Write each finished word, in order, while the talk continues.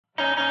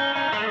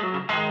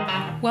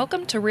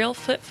Welcome to Real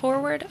Foot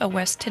Forward, a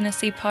West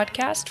Tennessee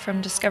podcast from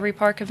Discovery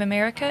Park of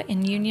America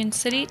in Union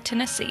City,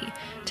 Tennessee.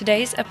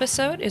 Today's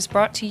episode is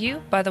brought to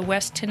you by the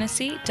West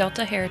Tennessee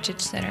Delta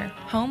Heritage Center,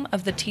 home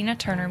of the Tina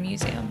Turner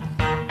Museum.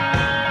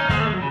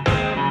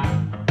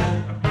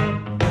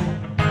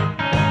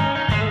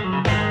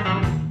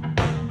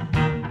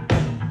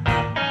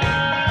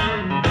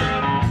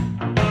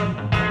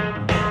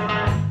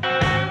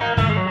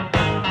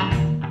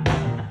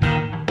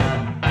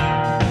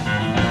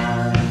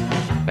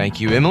 Thank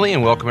you, Emily,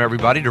 and welcome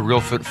everybody to Real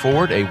Foot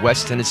Forward, a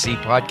West Tennessee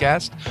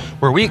podcast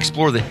where we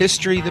explore the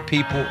history, the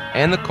people,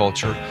 and the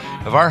culture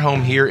of our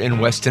home here in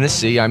West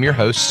Tennessee. I'm your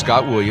host,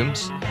 Scott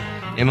Williams.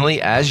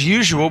 Emily, as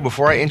usual,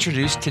 before I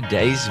introduce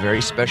today's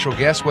very special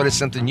guest, what is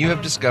something you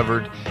have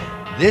discovered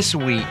this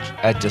week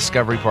at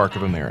Discovery Park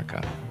of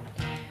America?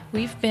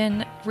 We've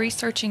been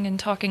researching and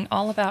talking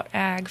all about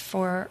ag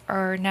for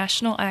our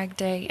National Ag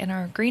Day and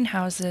our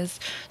greenhouses,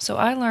 so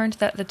I learned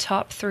that the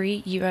top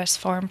 3 U.S.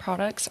 farm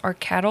products are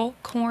cattle,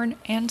 corn,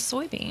 and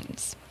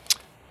soybeans.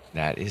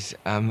 That is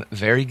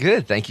very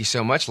good. Thank you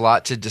so much. A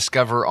lot to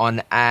discover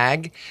on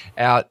ag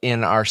out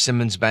in our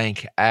Simmons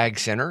Bank Ag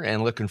Center,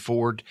 and looking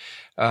forward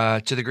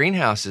to the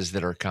greenhouses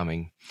that are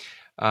coming.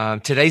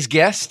 Today's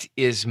guest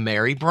is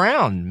Mary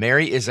Brown.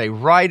 Mary is a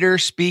writer,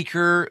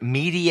 speaker,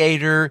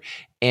 mediator,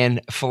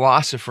 and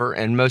philosopher,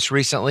 and most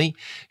recently,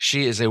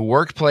 she is a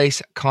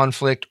workplace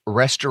conflict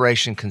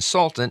restoration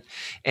consultant.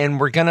 And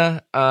we're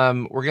gonna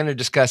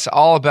discuss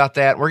all about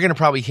that. We're gonna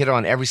probably hit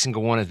on every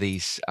single one of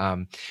these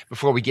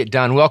before we get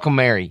done. Welcome,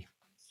 Mary.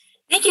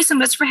 Thank you so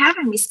much for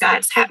having me,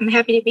 Scott. I'm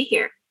happy to be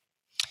here.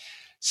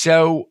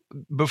 So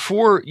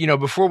before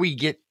we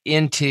get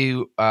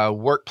into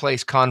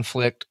workplace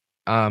conflict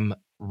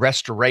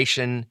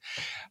restoration,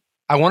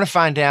 I want to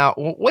find out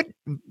what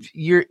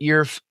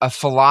you're a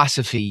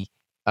philosophy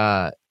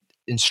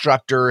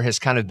instructor has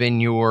kind of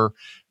been your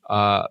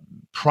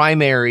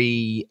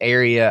primary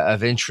area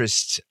of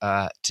interest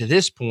to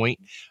this point.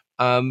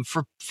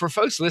 For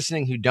folks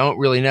listening who don't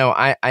really know,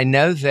 I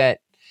know that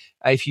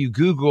if you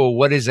Google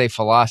what is a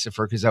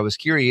philosopher, because I was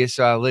curious,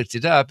 so I looked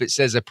it up. It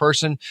says a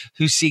person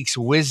who seeks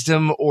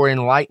wisdom or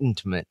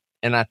enlightenment.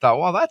 And I thought,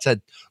 well, that's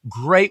a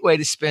great way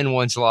to spend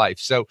one's life.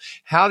 So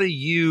how do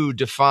you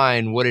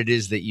define what it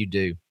is that you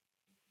do?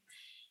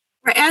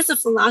 As a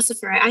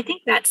philosopher, I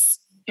think that's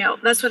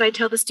what I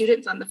tell the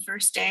students on the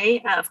first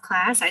day of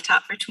class. I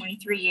taught for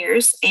 23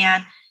 years,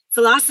 and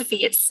philosophy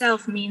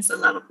itself means the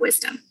love of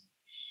wisdom.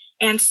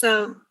 And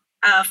so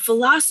a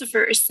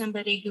philosopher is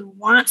somebody who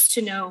wants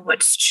to know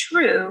what's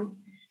true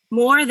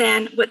more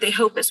than what they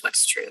hope is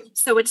what's true.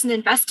 So it's an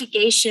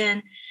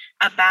investigation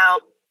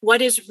about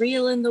what is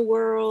real in the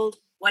world,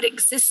 what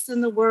exists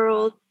in the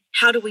world,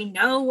 how do we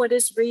know what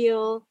is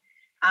real,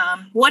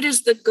 what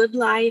is the good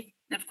life?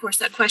 And of course,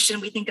 that question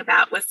we think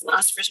about with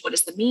philosophers, what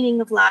is the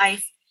meaning of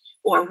life,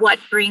 or what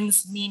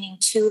brings meaning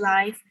to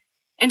life?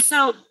 And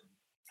so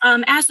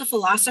as a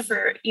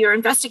philosopher, you're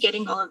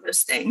investigating all of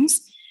those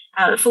things.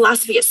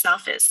 Philosophy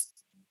itself is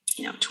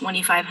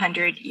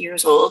 2,500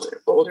 years old,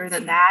 or older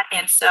than that.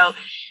 And so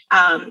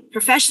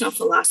professional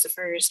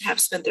philosophers have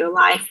spent their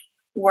life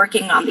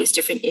working on these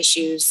different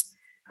issues.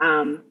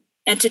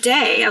 And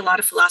today, a lot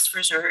of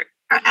philosophers are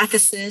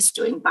ethicists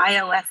doing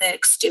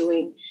bioethics,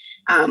 doing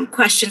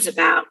questions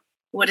about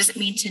what does it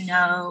mean to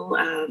know,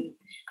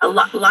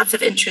 lots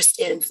of interest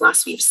in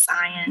philosophy of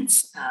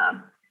science,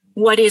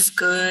 what is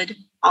good,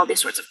 all these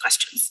sorts of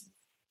questions.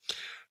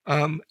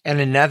 And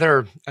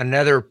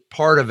another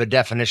part of a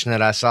definition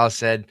that I saw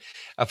said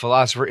a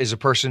philosopher is a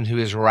person who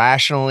is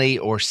rationally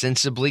or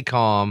sensibly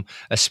calm,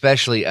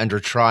 especially under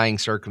trying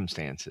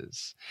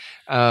circumstances.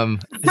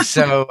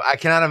 So I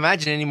cannot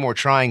imagine any more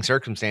trying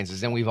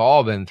circumstances than we've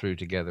all been through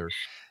together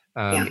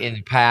in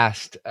the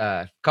past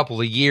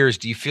couple of years.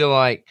 Do you feel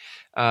like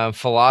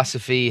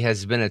philosophy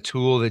has been a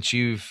tool that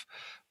you've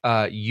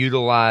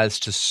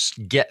utilized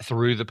to get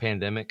through the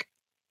pandemic?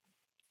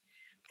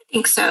 I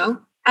think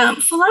so.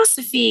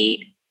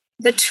 Philosophy,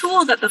 the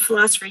tool that the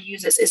philosopher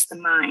uses is the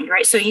mind,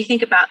 right? So you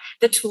think about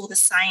the tool the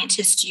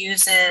scientist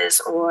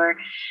uses, or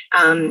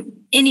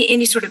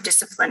any sort of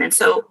discipline. And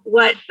so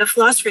what the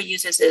philosopher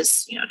uses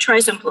is,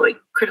 tries to employ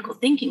critical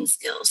thinking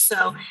skills.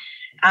 So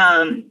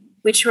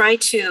we try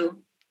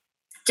to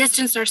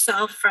distance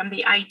ourselves from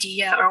the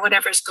idea or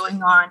whatever's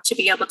going on to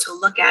be able to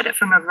look at it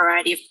from a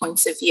variety of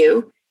points of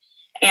view.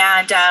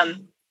 And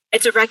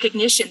it's a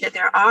recognition that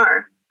there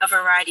are a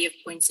variety of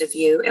points of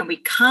view, and we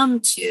come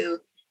to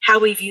how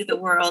we view the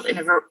world in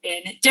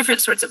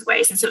different sorts of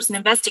ways. And so it's an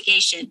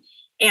investigation,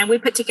 and we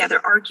put together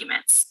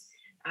arguments.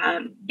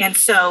 And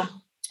so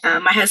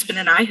my husband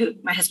and I,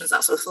 my husband's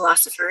also a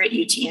philosopher at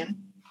UTN,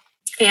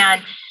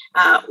 and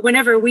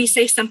whenever we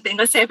say something,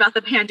 let's say about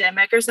the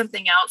pandemic or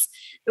something else,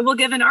 we'll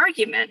give an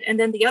argument, and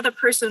then the other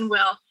person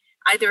will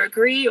either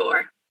agree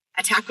or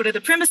attack one of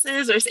the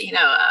premises, or say,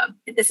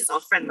 this is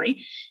all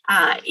friendly,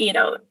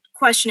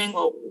 questioning,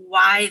 well,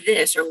 why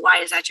this, or why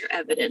is that your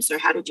evidence, or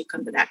how did you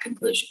come to that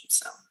conclusion?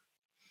 So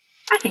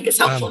I think it's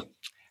helpful.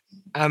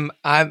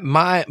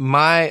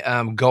 My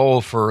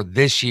goal for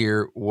this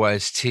year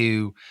was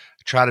to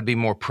try to be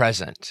more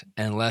present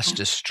and less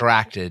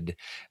distracted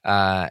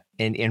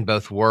in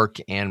both work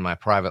and my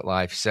private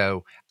life.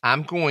 So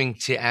I'm going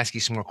to ask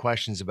you some more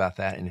questions about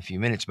that in a few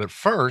minutes. But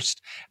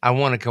first, I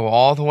want to go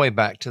all the way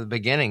back to the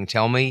beginning.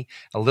 Tell me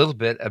a little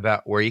bit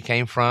about where you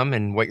came from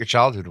and what your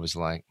childhood was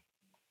like.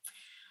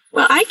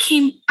 Well,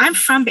 I'm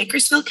from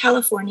Bakersfield,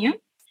 California,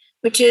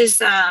 which is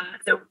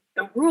the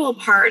rural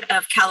part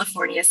of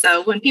California.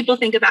 So when people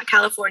think about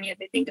California,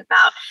 they think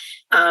about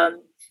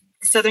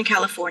Southern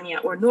California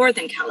or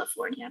Northern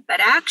California. But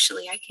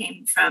actually, I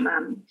came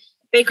from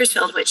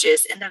Bakersfield, which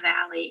is in the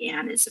valley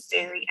and is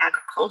very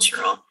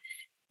agricultural.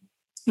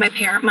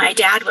 My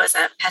dad was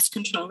a pest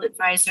control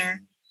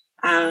advisor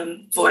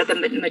for the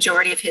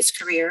majority of his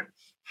career.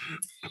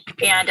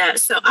 And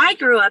so I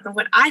grew up in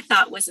what I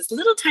thought was this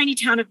little tiny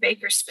town of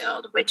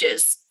Bakersfield, which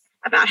is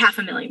about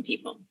 500,000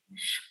 people.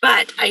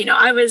 But I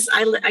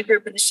grew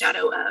up in the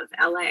shadow of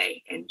LA,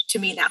 and to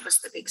me that was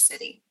the big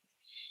city.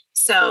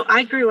 So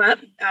I grew up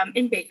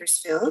in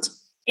Bakersfield,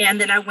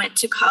 and then I went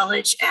to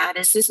college at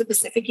Azusa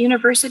Pacific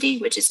University,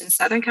 which is in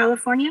Southern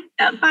California,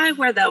 by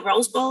where the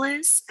Rose Bowl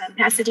is,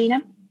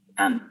 Pasadena.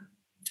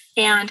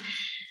 And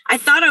I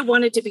thought I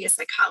wanted to be a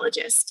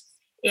psychologist.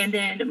 And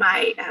then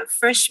my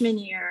freshman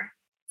year,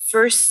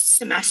 first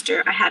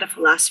semester, I had a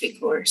philosophy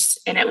course,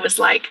 and it was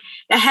like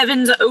the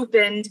heavens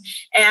opened.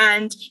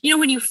 And,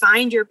 when you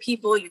find your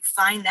people, you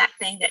find that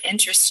thing that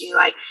interests you.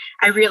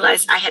 I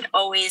realized I had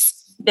always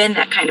been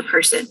that kind of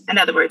person. In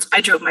other words,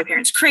 I drove my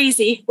parents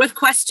crazy with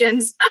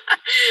questions,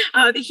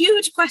 the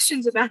huge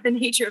questions about the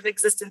nature of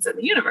existence in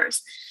the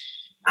universe.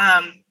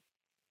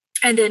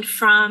 And then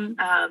from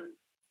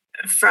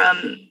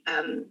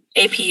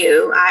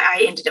APU,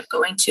 I ended up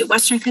going to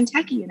Western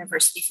Kentucky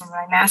University for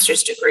my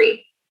master's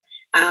degree,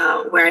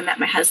 where I met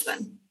my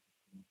husband.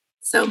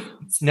 So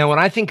now, when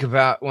I think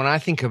about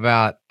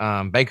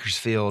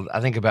Bakersfield,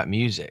 I think about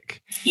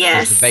music. Yes,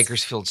 there's the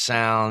Bakersfield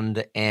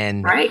sound,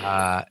 and right.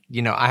 I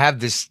have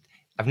this.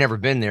 I've never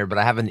been there, but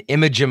I have an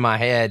image in my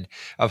head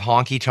of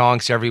honky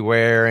tonks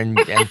everywhere, and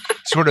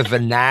sort of a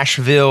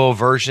Nashville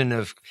version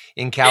of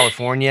in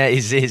California.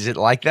 Is it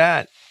like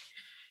that?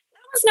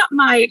 Was not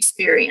my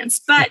experience,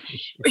 but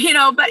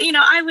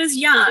I was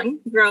young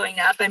growing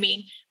up. I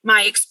mean,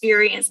 my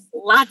experience,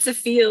 lots of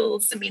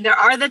fields. I mean, there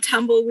are the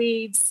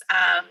tumbleweeds.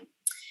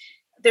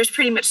 There's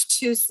pretty much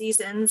two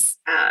seasons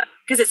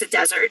because it's a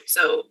desert.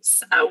 So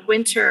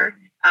winter,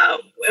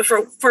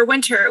 for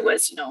winter, it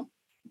was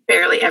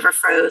barely ever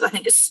froze. I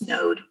think it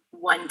snowed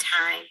one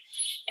time,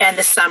 and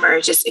the summer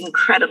is just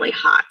incredibly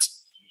hot.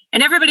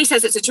 And everybody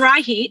says it's a dry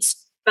heat,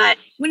 but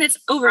when it's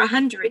over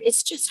 100,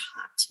 it's just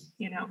hot.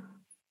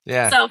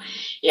 Yeah.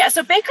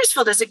 So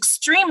Bakersfield is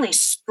extremely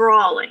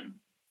sprawling.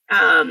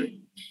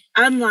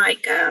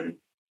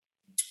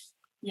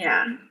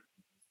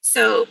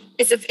 So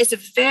it's a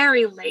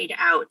very laid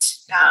out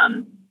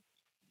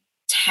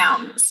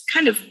town. It's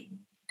kind of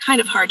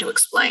hard to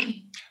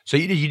explain. So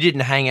you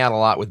didn't hang out a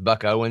lot with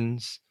Buck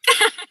Owens?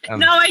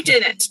 No, I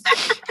didn't.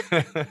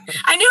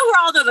 I knew where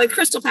all the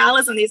Crystal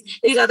Palace and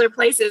these other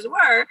places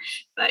were,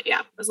 but yeah,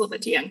 I was a little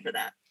bit too young for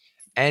that.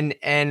 And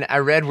I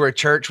read where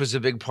church was a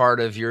big part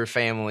of your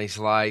family's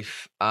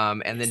life.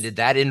 And then did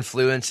that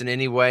influence in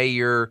any way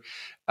your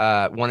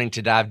wanting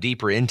to dive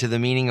deeper into the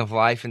meaning of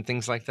life and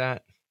things like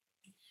that?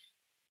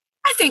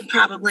 I think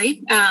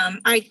probably.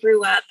 I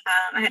grew up,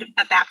 I had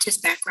a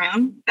Baptist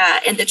background,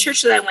 and the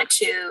church that I went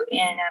to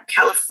in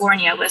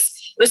California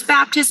was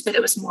Baptist, but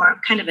it was more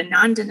kind of a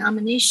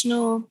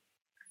non-denominational,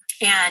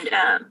 and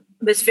I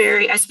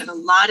spent a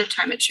lot of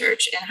time at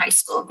church in high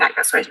school. In fact,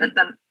 that's where I spent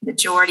the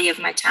majority of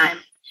my time.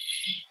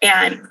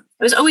 And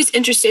I was always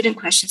interested in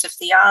questions of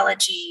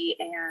theology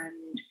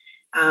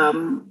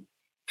and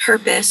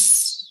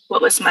purpose.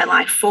 What was my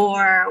life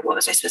for? What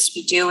was I supposed to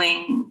be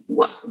doing?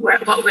 What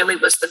really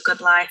was the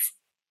good life?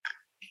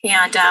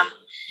 And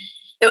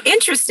though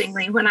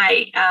interestingly, when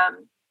I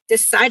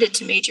decided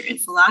to major in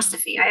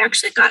philosophy, I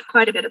actually got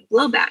quite a bit of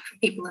blowback from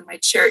people in my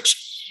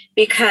church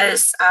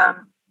because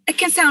it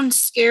can sound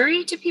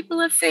scary to people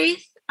of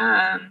faith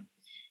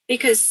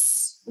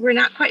because we're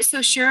not quite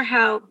so sure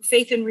how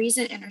faith and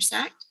reason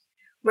intersect.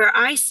 Where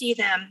I see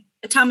them,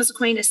 Thomas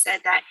Aquinas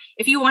said that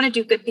if you want to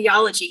do good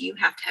theology, you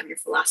have to have your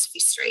philosophy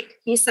straight.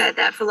 He said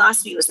that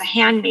philosophy was the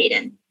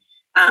handmaiden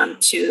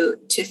to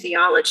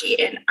theology.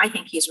 And I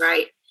think he's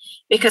right,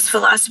 because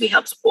philosophy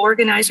helps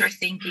organize our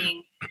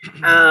thinking,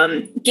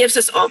 gives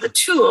us all the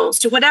tools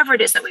to whatever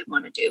it is that we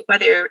want to do.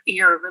 Whether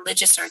you're a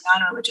religious or a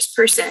non-religious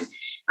person,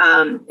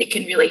 it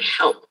can really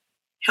help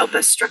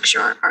us structure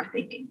our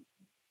thinking.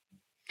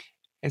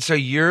 And so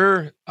you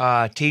were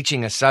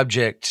teaching a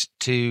subject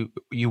to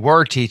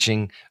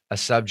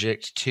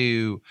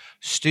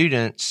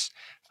students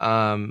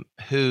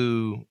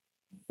who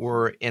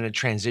were in a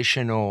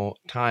transitional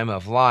time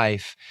of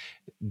life,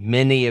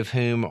 many of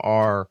whom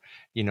are,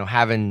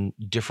 having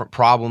different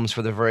problems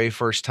for the very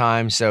first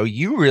time. So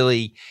you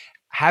really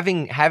but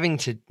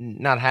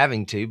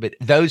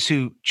those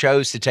who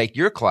chose to take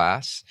your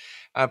class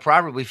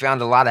probably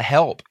found a lot of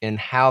help in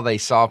how they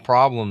solve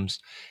problems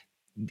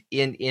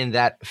in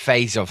that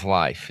phase of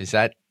life. Is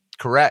that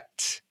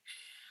correct?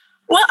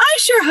 Well, I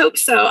sure hope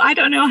so. I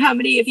don't know how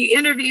many of you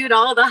interviewed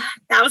all the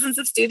thousands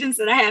of students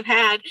that I have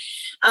had.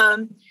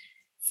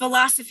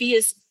 Philosophy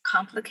is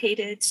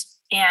complicated,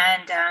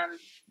 and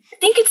I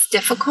think it's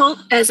difficult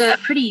as a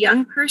pretty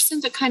young person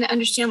to kind of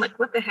understand, like,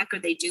 what the heck are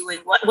they doing?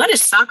 What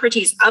is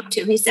Socrates up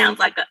to? He sounds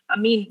like a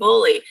mean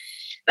bully,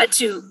 but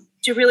to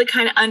really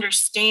kind of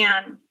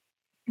understand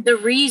the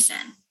reason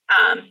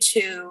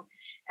to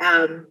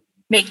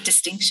make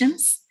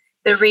distinctions,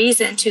 the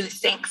reason to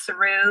think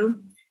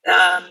through,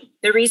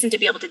 the reason to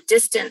be able to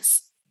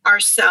distance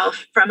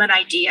ourselves from an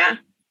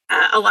idea.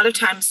 A lot of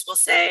times we'll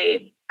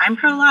say, I'm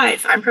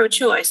pro-life, I'm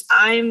pro-choice,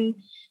 I'm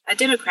a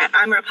Democrat,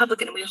 I'm a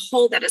Republican, and we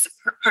hold that as a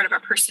part of our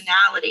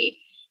personality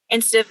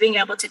instead of being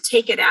able to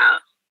take it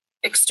out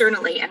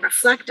externally and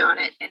reflect on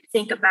it and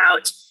think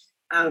about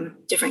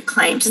different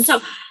claims. And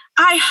so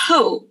I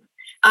hope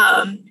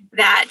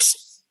that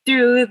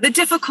through the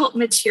difficult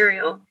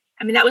material,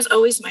 I mean, that was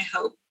always my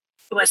hope,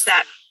 was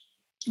that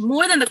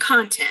more than the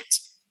content,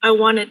 I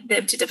wanted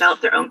them to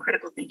develop their own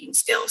critical thinking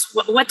skills.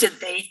 What did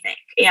they think?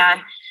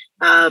 And,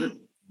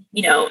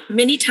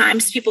 many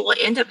times people will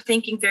end up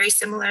thinking very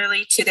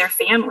similarly to their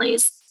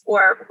families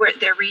or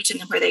their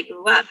region and where they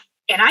grew up.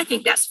 And I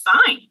think that's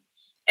fine,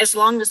 as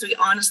long as we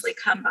honestly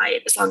come by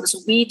it, as long as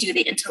we do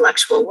the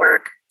intellectual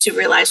work to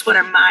realize what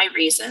are my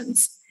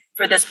reasons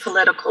for this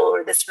political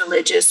or this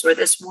religious or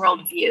this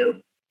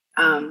worldview.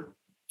 And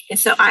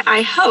so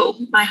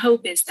my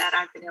hope is that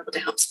I've been able to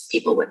help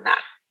people with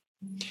that.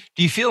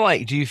 Do you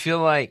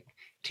feel like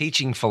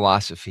teaching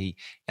philosophy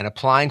and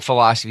applying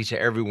philosophy to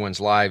everyone's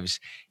lives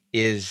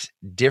is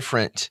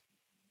different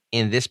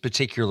in this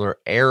particular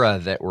era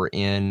that we're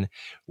in,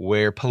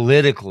 where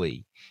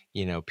politically,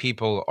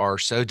 people are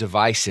so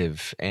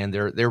divisive, and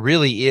there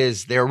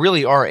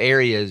really are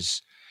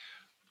areas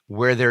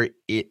where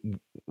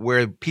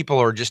where people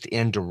are just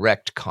in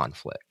direct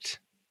conflict?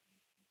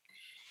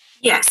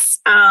 Yes.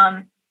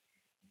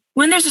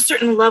 When there's a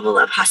certain level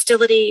of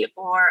hostility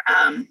or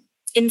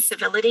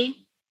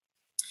incivility,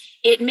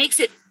 it makes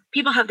it,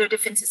 people have their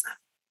defenses up,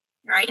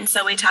 right? And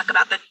so we talk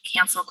about the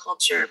cancel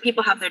culture.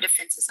 People have their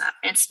defenses up,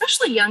 and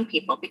especially young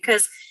people,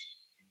 because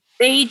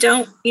they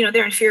don't,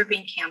 they're in fear of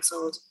being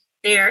canceled.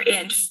 They're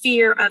in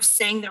fear of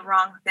saying the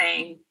wrong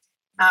thing.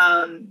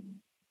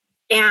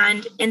 And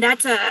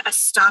that's a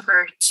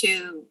stopper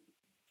to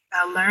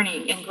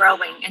learning and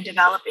growing and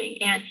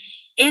developing. And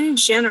in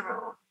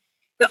general,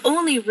 the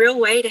only real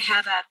way to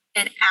have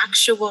an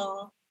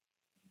actual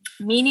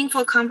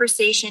meaningful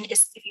conversation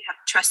is if you have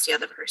to trust the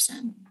other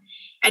person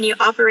and you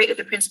operate with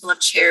the principle of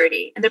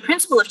charity. And the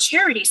principle of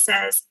charity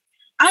says,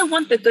 I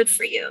want the good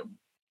for you.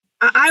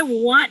 I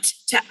want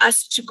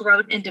us to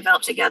grow and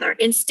develop together,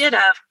 instead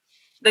of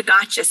the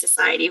gotcha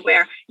society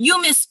where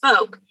you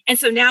misspoke, and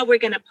so now we're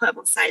going to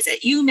publicize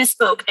it. You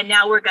misspoke, and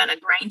now we're going to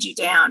grind you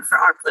down for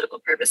our political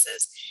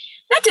purposes.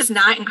 That does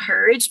not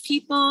encourage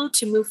people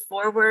to move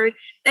forward.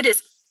 That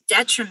is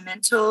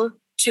detrimental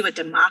to a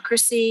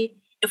democracy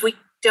if we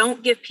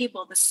don't give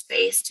people the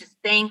space to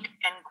think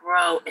and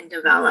grow and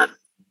develop.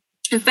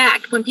 In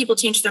fact, when people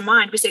change their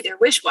mind, we say they're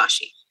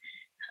wish-washy.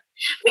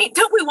 I mean,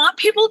 don't we want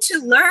people to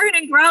learn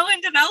and grow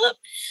and develop?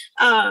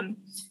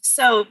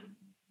 So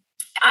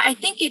I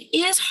think it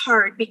is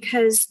hard,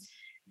 because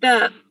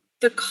the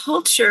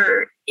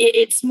culture,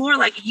 it's more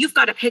like you've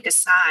got to pick a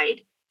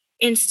side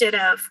instead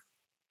of,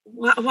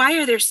 why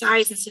are there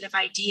sides instead of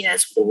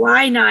ideas?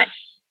 Why not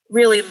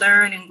really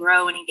learn and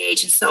grow and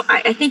engage? And so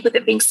I think with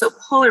it being so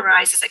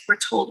polarized, it's like we're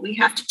told we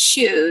have to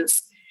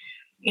choose,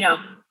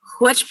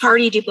 which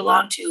party do you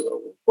belong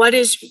to? What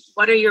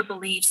are your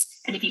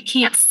beliefs? And if you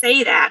can't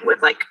say that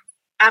with like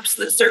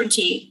absolute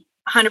certainty,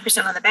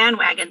 100% on the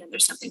bandwagon, then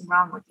there's something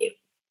wrong with you.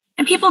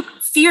 And people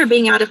fear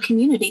being out of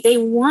community. They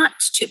want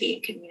to be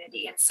in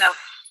community. And so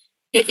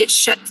it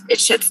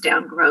shuts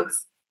down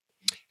growth.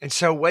 And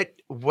so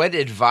what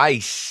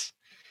advice,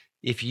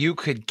 if you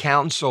could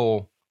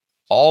counsel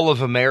all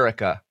of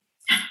America,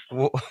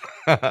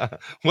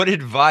 what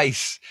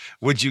advice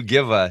would you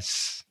give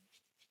us?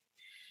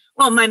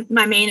 Well,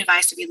 my main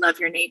advice would be love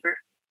your neighbor,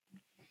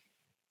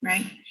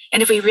 right?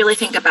 And if we really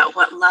think about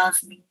what love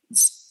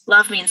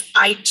means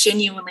I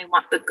genuinely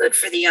want the good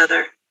for the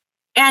other,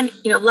 and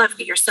love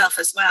yourself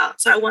as well.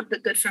 So I want the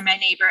good for my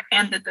neighbor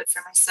and the good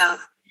for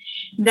myself.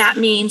 That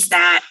means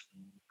that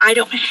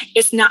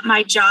it's not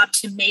my job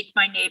to make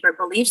my neighbor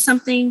believe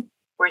something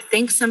or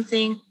think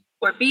something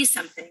or be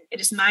something. It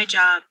is my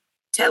job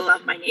to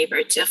love my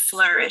neighbor, to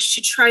flourish,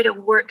 to try to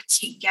work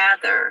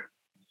together.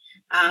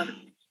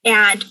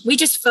 And we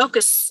just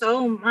focus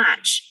so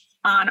much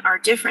on our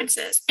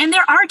differences. And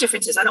there are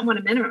differences. I don't want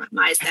to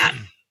minimize that.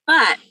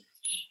 But,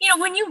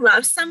 when you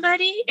love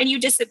somebody and you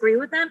disagree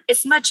with them,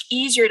 it's much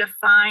easier to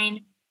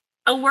find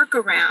a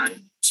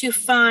workaround, to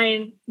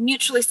find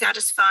mutually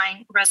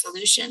satisfying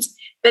resolutions.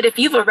 But if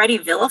you've already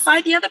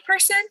vilified the other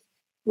person,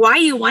 why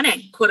you want to,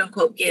 quote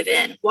unquote, give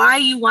in? Why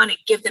you want to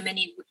give them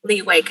any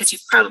leeway? Because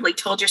you've probably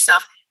told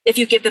yourself if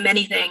you give them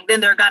anything,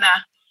 then they're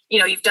gonna,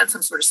 you've done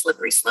some sort of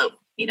slippery slope.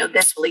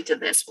 This will lead to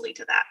this, will lead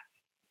to that.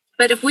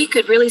 But if we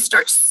could really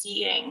start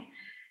seeing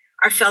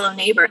our fellow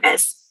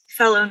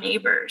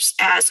neighbors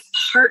as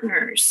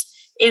partners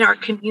in our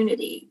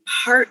community,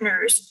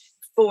 partners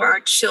for our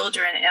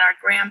children and our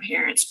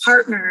grandparents,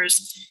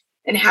 partners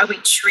in how we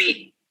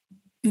treat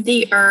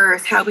the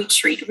earth, how we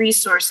treat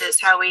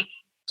resources, how we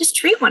just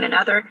treat one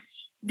another,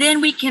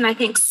 then we can, I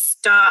think,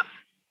 stop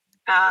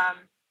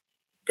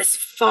this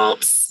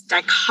false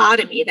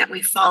dichotomy that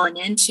we've fallen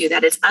into,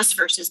 that it's us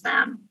versus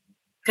them,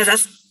 because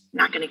that's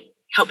not going to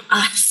help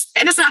us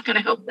and it's not going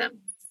to help them.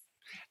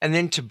 And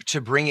then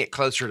to bring it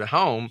closer to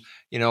home,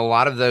 a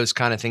lot of those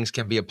kind of things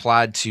can be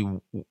applied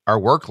to our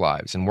work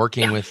lives and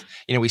working with,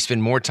 we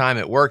spend more time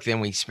at work than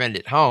we spend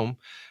at home.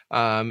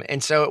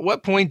 And so at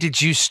what point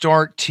did you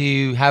start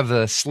to have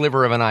a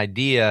sliver of an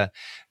idea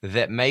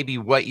that maybe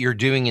what you're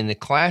doing in the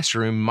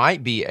classroom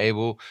might be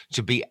able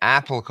to be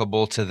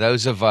applicable to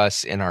those of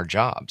us in our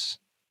jobs?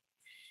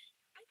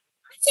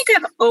 I think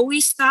I've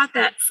always thought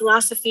that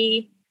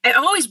I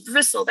always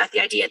bristled at the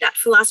idea that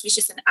philosophy is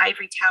just an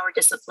ivory tower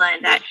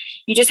discipline, that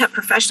you just have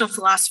professional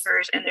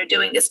philosophers and they're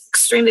doing this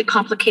extremely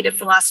complicated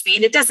philosophy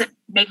and it doesn't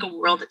make a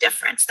world of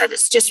difference, that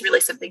it's just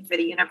really something for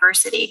the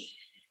university.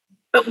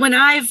 But when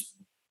I've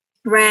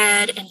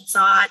read and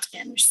thought,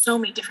 and there's so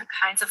many different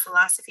kinds of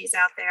philosophies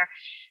out there,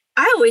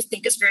 I always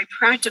think it's very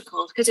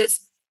practical because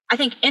it's, I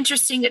think,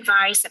 interesting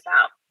advice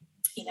about,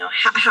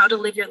 how to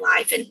live your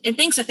life and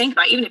things to think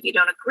about, even if you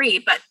don't agree,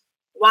 but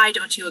why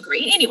don't you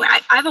agree? Anyway,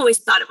 I've always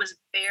thought it was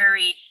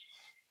very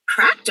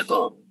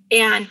practical.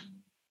 And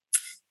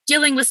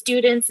dealing with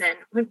students, and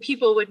when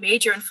people would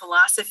major in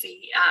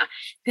philosophy,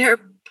 their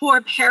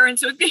poor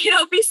parents would, be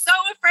so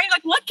afraid,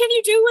 like, what can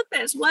you do with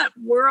this? What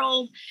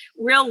real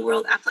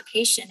world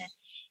application? And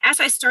as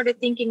I started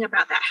thinking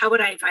about that, how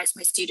would I advise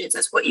my students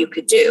as what you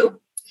could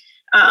do?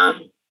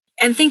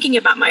 And thinking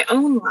about my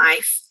own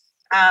life,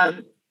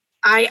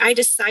 I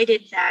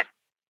decided that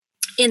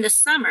in the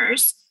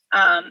summers,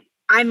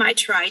 I might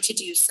try to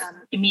do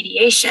some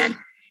mediation.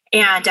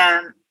 And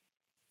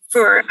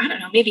for, I don't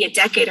know, maybe a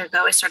decade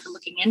ago, I started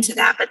looking into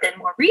that. But then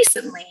more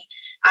recently,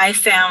 I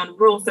found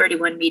Rule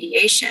 31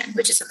 mediation,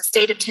 which is in the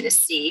state of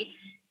Tennessee.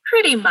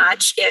 Pretty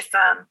much if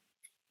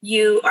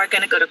you are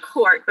going to go to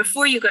court,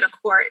 before you go to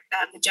court,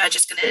 the judge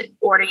is going to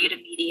order you to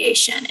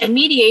mediation. And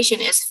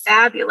mediation is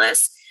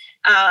fabulous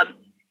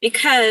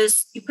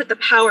because you put the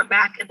power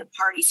back in the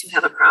parties who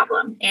have a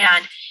problem.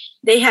 And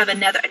they have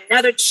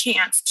another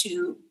chance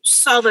to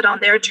solve it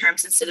on their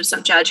terms instead of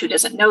some judge who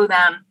doesn't know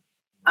them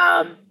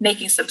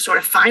making some sort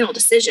of final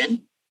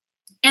decision.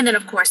 And then,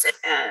 of course, it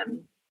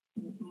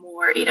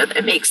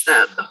makes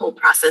the whole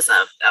process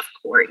of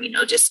court,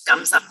 just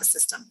gums up the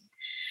system.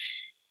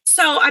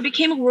 So I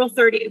became a Rule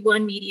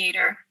 31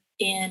 mediator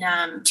in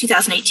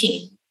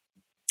 2018.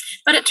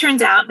 But it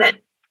turns out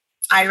that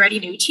I already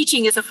knew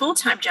teaching is a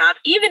full-time job.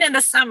 Even in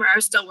the summer, I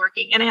was still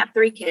working, and I have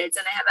 3 kids,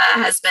 and I have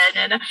a husband,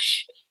 and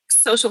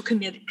social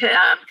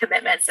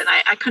commitments, and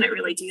I couldn't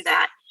really do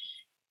that.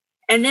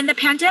 And then the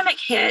pandemic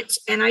hit,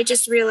 and I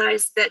just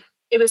realized that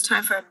it was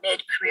time for a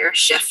mid-career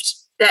shift,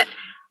 that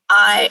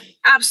I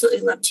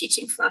absolutely love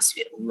teaching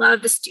philosophy,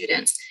 love the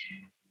students,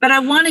 but I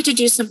wanted to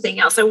do something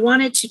else. I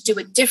wanted to do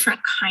a different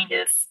kind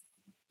of,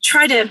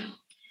 try to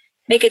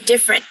make a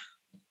different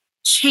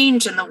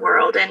change in the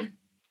world. And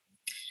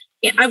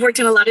I've worked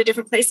in a lot of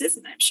different places,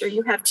 and I'm sure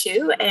you have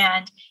too.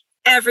 And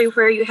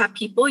everywhere you have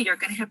people, you're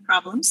going to have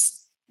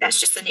problems. That's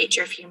just the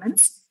nature of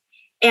humans.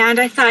 And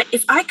I thought,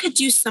 if I could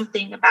do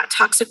something about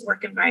toxic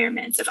work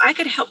environments, if I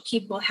could help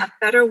people have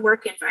better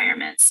work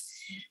environments,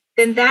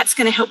 then that's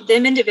going to help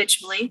them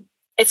individually.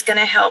 It's going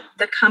to help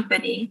the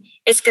company.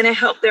 It's going to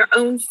help their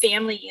own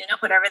family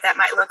unit, whatever that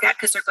might look at,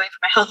 because they're going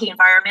from a healthy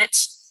environment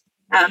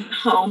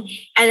home.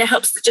 And it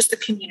helps just the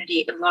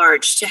community at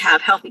large to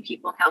have healthy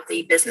people,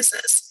 healthy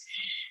businesses.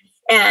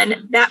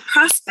 And that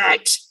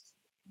prospect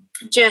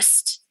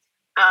just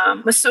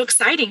was so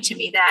exciting to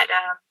me that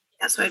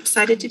that's what I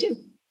decided to do.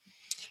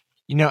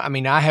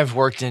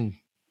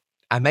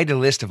 I made a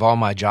list of all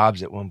my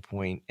jobs at one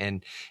point,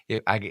 and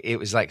it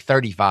was like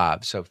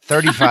 35. So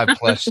 35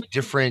 plus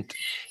different,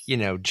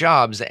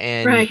 jobs.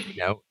 And, right.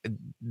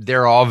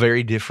 They're all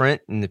very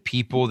different. And the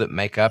people that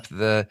make up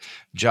the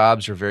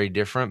jobs are very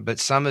different. But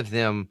some of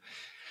them,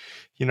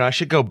 I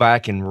should go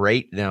back and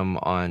rate them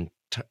on,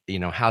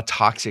 how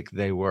toxic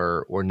they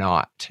were or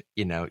not.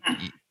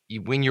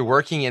 When you're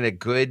working in a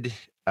good,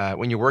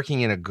 work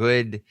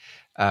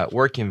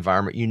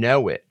environment,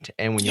 it.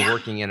 And when you're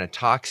working in a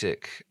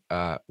toxic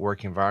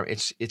work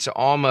environment, it's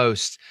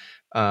almost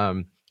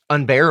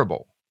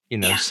unbearable,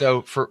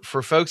 So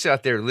for folks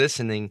out there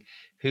listening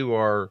who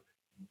are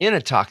in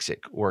a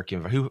toxic work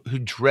environment, who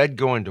dread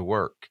going to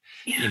work,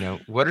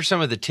 what are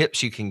some of the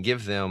tips you can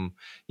give them,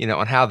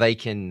 on how they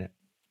can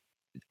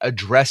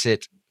address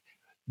it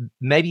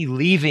maybe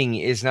leaving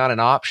is not an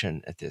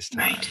option at this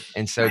time. Right.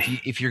 And so Right.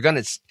 if you're going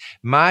to,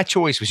 my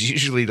choice was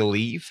usually to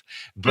leave,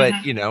 but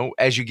Mhm. you know,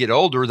 as you get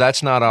older,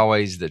 that's not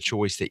always the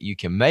choice that you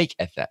can make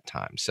at that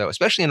time. So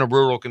especially in a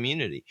rural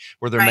community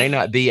where there may Right.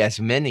 not be as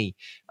many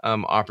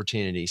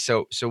opportunities.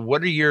 So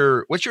what's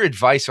your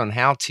advice on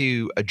how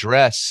to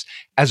address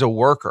as a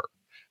worker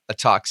a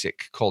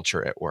toxic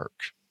culture at work?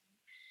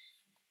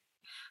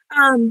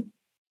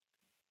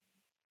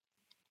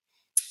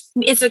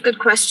 It's a good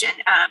question.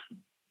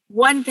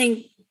 One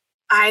thing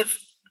I've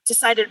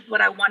decided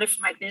what I wanted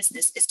for my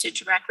business is to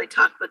directly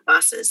talk with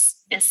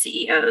bosses and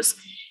CEOs,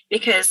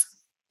 because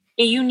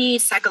you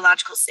need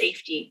psychological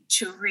safety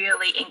to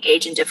really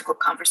engage in difficult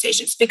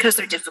conversations, because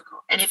they're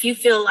difficult. And if you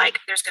feel like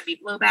there's going to be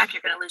blowback,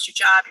 you're going to lose your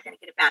job, you're going to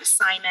get a bad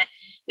assignment,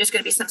 there's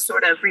going to be some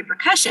sort of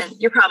repercussion,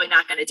 you're probably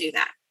not going to do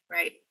that,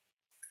 right?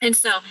 And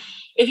so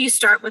if you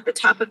start with the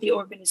top of the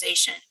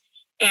organization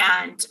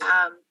and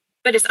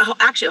but it's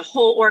actually a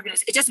whole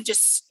organization.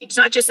 It's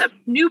not just a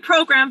new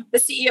program the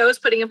CEO is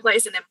putting in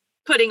place and then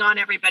putting on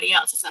everybody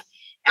else. It's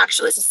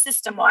a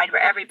system wide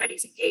where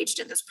everybody's engaged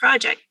in this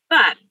project,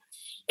 but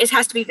it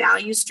has to be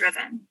values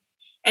driven.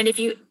 And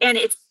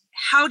it's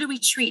how do we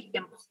treat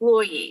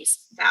employees'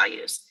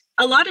 values?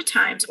 A lot of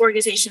times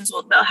organizations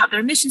they'll have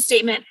their mission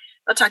statement.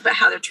 They'll talk about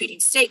how they're treating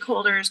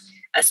stakeholders,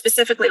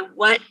 specifically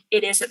what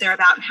it is that they're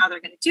about and how they're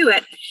going to do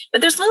it.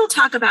 But there's little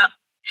talk about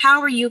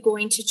how are you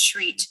going to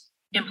treat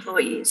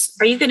employees?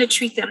 Are you going to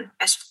treat them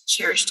as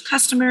cherished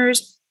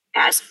customers,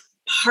 as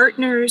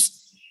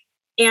partners?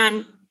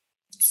 And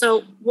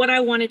so what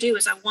I want to do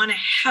is I want to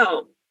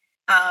help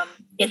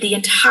in the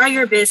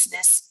entire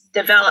business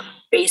develop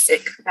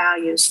basic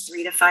values,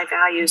 3 to 5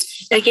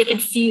 values that get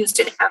infused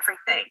in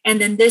everything. And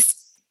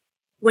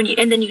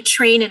then you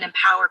train and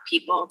empower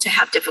people to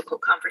have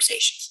difficult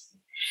conversations.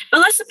 But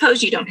let's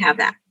suppose you don't have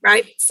that,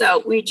 right?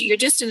 So you're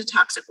just in a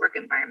toxic work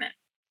environment.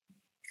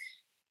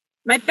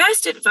 My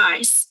best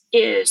advice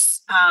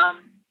is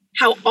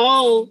how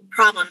all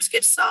problems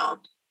get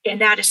solved,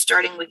 and that is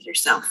starting with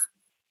yourself.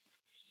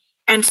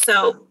 And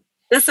so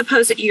let's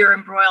suppose that you're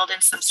embroiled in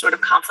some sort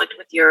of conflict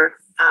with your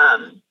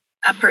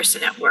a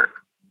person at work.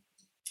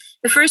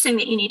 The first thing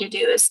that you need to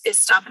do is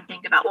stop and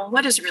think about, well,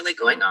 what is really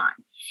going on?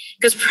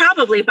 Because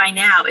probably by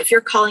now, if you're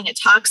calling it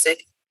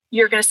toxic,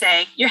 you're going to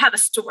say, you have a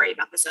story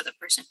about this other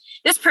person.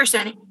 This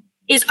person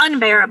is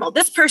unbearable.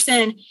 This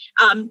person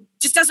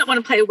just doesn't want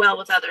to play well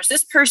with others.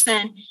 This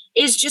person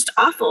is just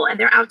awful and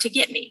they're out to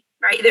get me,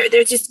 right?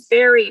 They're just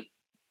very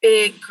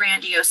big,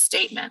 grandiose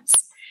statements.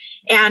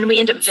 And we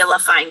end up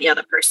vilifying the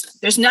other person.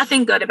 There's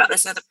nothing good about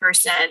this other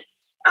person,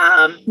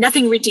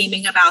 nothing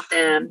redeeming about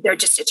them. They're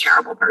just a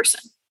terrible person.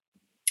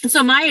 And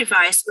so my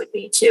advice would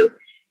be to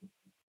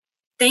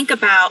think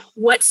about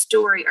what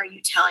story are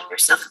you telling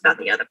yourself about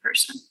the other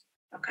person?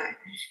 Okay.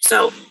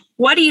 So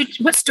what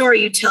story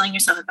are you telling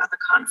yourself about the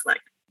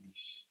conflict?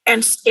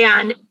 And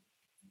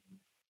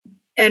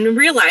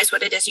realize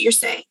what it is you're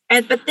saying.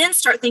 But then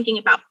start thinking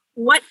about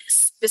what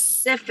is the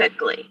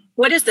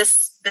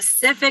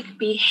specific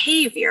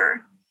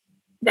behavior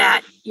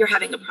that you're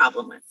having a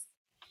problem with.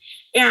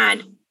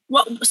 And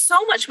what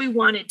so much we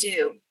want to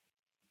do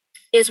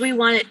is we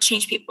want to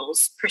change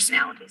people's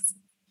personalities.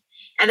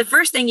 And the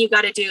first thing you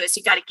got to do is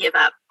you got to give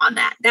up on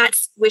that.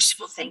 That's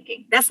wishful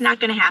thinking. That's not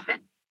going to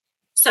happen.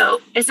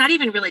 So it's not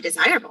even really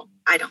desirable,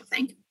 I don't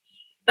think.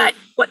 But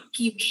what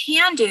you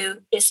can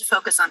do is to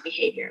focus on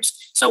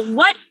behaviors. So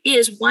what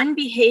is one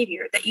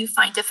behavior that you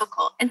find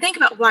difficult? And think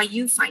about why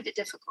you find it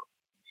difficult.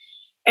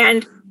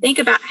 And think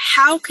about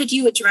how could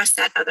you address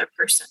that other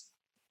person,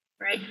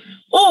 right?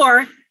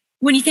 Or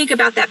when you think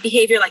about that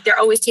behavior, like they're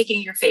always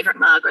taking your favorite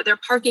mug, or they're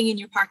parking in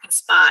your parking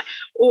spot,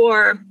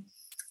 or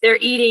they're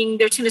eating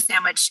their tuna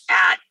sandwich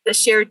at the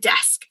shared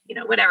desk,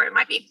 whatever it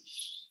might be.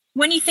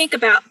 When you think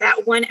about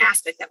that one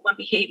aspect, that one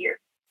behavior,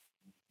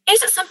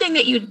 is it something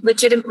that you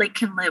legitimately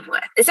can live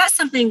with? Is that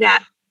something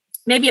that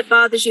maybe it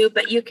bothers you,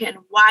 but you can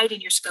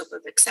widen your scope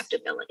of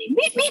acceptability?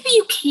 Maybe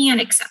you can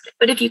accept it,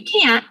 but if you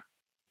can't,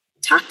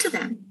 talk to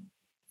them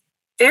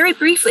very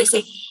briefly.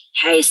 Say,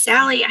 hey,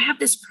 Sally, I have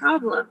this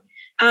problem.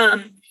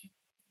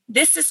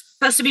 This is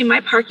supposed to be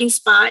my parking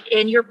spot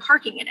and you're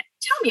parking in it.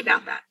 Tell me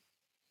about that,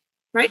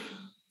 right?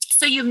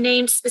 So you've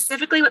named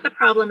specifically what the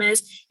problem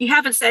is. You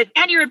haven't said,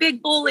 and you're a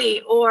big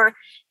bully,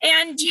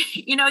 and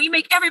you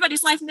make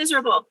everybody's life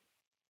miserable.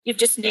 You've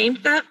just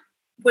named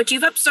what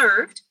you've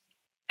observed,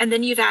 and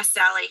then you've asked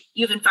Sally,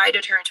 you've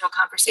invited her into a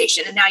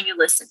conversation, and now you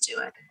listen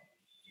to it.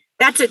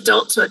 That's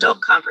adult to adult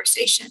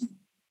conversation.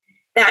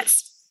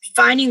 That's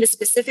finding the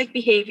specific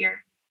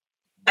behavior,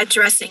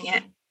 addressing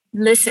it,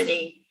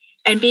 listening,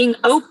 and being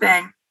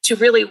open to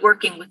really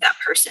working with that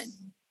person,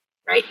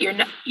 right?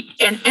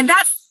 And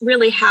that's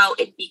really how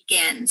it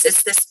begins.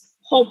 It's this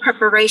whole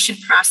preparation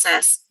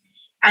process,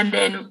 and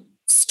then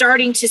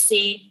starting to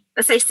see,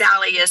 let's say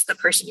Sally is the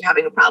person you're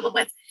having a problem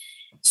with,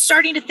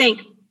 starting to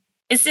think,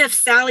 instead of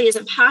Sally is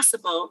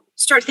impossible,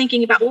 start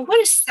thinking about, well, what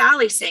is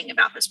Sally saying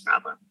about this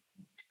problem?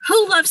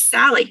 Who loves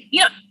Sally?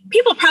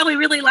 People probably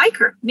really like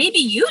her. Maybe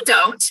you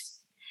don't,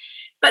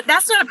 But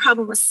that's not a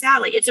problem with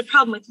Sally. It's a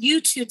problem with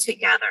you two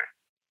together,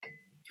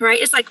 right?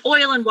 It's like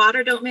oil and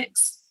water don't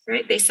mix,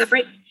 right? They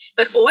separate.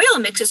 But oil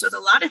mixes with a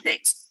lot of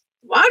things.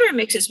 Water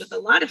mixes with a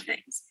lot of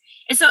things.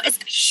 And so it's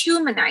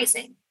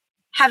humanizing,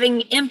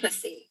 having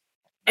empathy.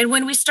 And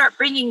when we start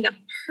bringing the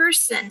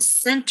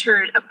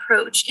person-centered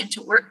approach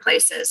into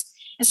workplaces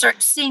and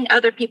start seeing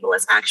other people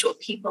as actual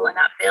people and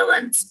not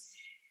villains,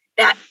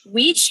 that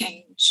we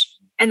change,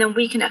 and then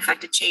we can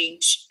affect a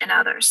change in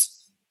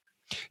others.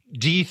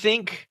 Do you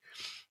think,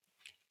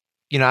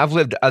 I've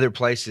lived other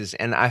places,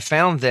 and I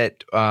found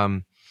that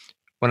when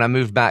I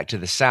moved back to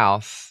the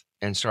South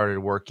and started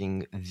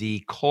working,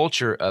 the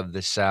culture of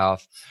the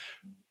South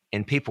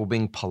and people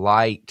being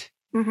polite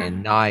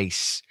and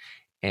nice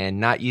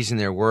and not using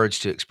their words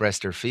to express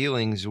their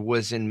feelings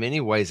was in many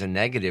ways a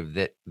negative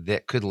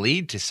that could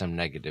lead to some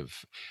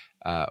negative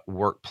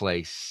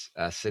workplace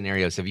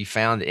scenarios. Have you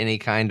found any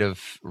kind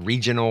of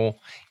regional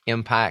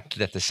impact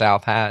that the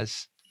South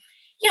has?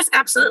 Yes,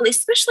 absolutely,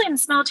 especially in a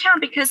small town,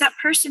 because that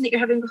person that you're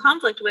having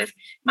conflict with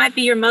might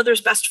be your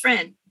mother's best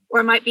friend,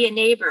 or it might be a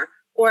neighbor,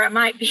 or it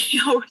might be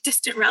a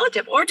distant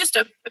relative, or just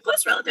a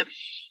close relative.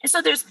 And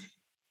so there's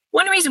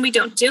one reason we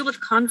don't deal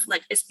with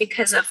conflict is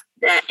because of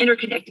the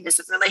interconnectedness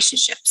of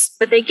relationships,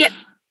 but they get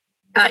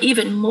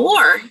even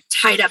more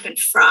tied up and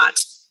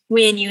fraught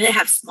when you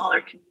have smaller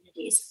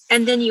communities.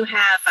 And then you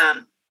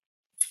have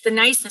the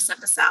niceness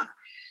of the South,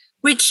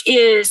 which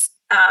is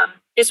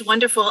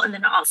wonderful, and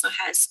then it also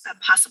has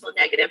possible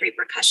negative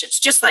repercussions.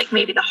 Just like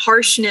maybe the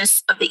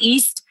harshness of the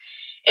East,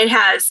 it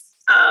has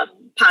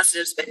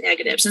positives but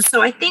negatives. And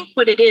so I think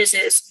what it is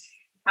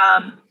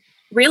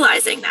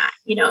realizing that,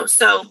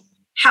 so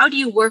how do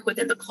you work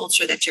within the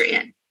culture that you're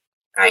in?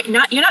 Right?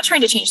 You're not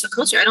trying to change the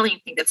culture. I don't even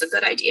think that's a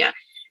good idea,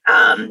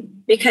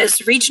 because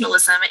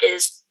regionalism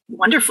is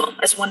wonderful.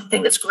 That's one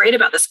thing that's great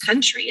about this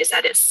country, is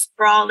that it's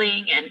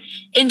sprawling and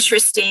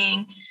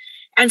interesting.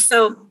 And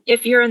so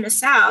if you're in the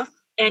South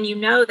and you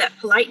know that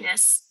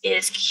politeness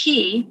is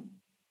key,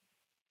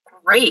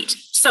 great.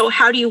 So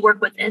how do you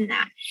work within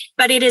that?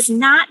 But it is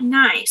not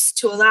nice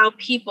to allow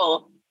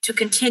people to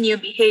continue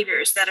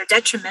behaviors that are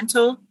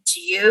detrimental to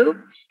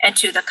you and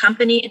to the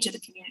company and to the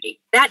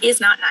community. That is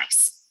not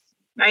nice,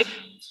 right?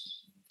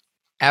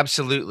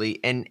 Absolutely.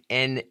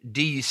 And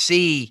do you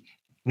see,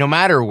 no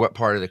matter what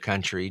part of the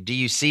country, do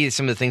you see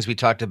some of the things we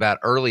talked about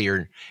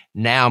earlier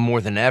now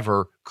more than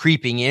ever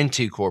creeping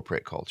into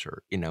corporate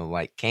culture,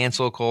 like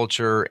cancel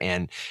culture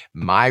and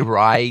my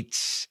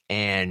rights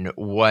and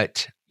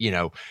what,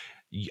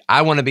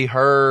 I want to be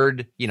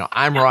heard,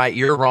 I'm right,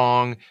 you're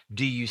wrong.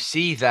 Do you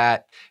see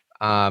that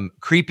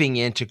creeping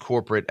into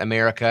corporate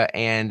America?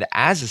 And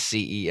as a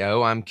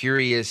CEO, I'm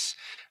curious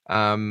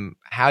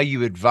how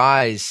you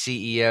advise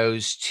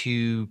CEOs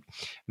to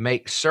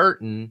make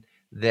certain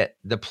that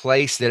the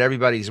place that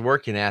everybody's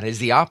working at is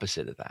the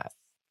opposite of that.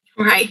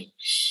 Right.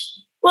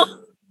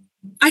 Well,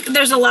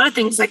 there's a lot of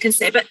things I can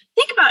say, but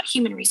think about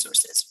human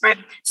resources, right?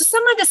 So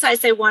someone decides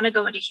they want to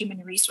go into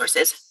human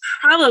resources,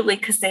 probably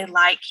because they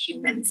like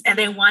humans and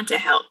they want to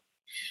help.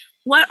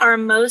 What are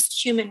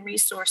most human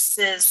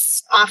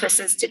resources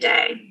offices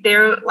today?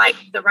 They're like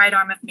the right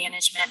arm of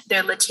management.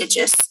 They're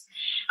litigious.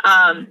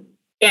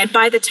 And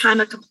by the time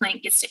a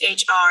complaint gets to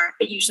HR,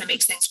 it usually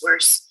makes things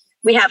worse.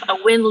 We have a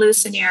win-lose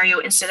scenario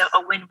instead of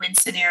a win-win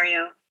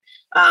scenario.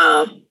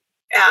 And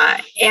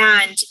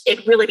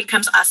it really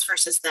becomes us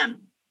versus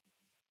them.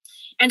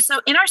 And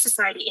so in our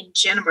society in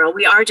general,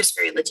 we are just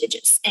very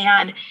litigious,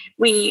 and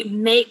we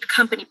make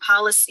company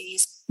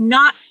policies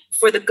not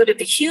for the good of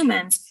the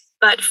humans,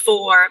 but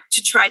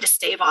to try to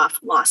stave off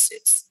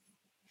lawsuits.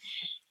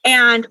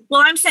 And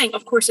well, I'm saying,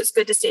 of course, it's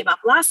good to stave off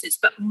lawsuits,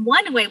 but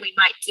one way we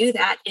might do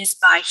that is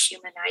by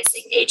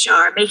humanizing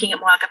HR, making it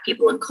more like a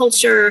people and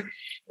culture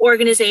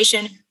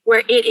organization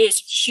where it is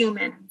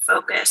human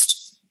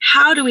focused.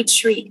 How do we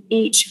treat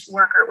each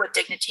worker with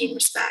dignity and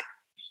respect?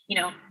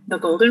 The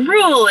golden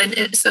rule,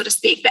 and so to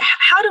speak. But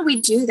how do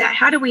we do that?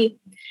 How do we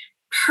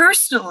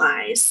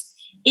personalize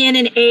in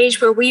an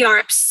age where we are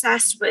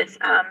obsessed with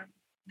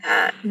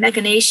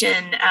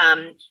mechanization,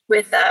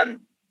 with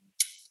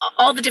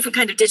all the different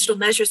kind of digital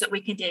measures that we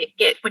can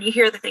get? When you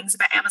hear the things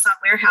about Amazon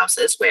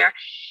warehouses where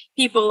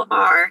people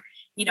are,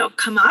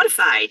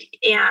 commodified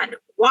and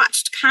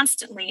watched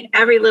constantly in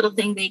every little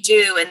thing they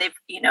do, and they've,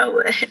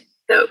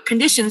 the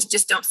conditions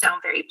just don't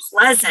sound very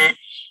pleasant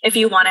if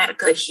you want a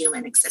good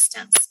human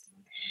existence.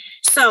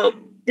 So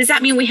does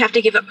that mean we have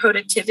to give up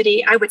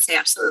productivity? I would say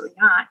absolutely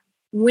not.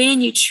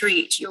 When you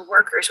treat your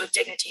workers with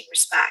dignity and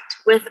respect,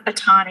 with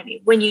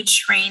autonomy, when you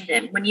train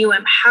them, when you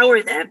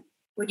empower them,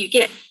 when you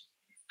get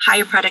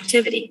higher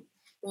productivity,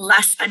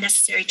 less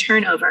unnecessary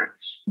turnover,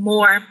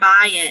 more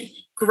buy-in,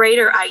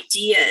 greater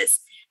ideas,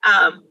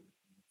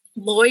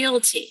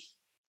 loyalty,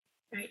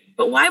 right?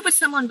 But why would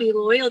someone be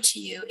loyal to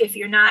you if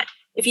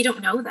you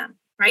don't know them,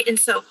 right? And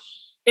so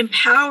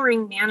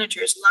empowering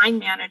managers, line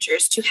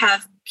managers to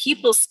have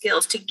people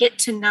skills, to get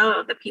to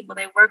know the people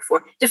they work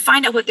for, to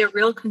find out what their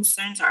real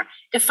concerns are,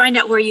 to find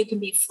out where you can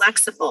be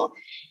flexible.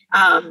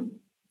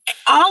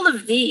 All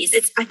of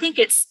these, I think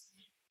it's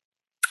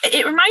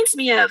it reminds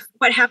me of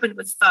what happened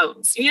with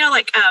phones.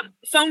 Like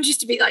phones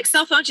used to be like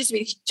cell phones used to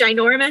be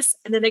ginormous,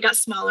 and then they got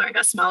smaller and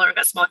got smaller and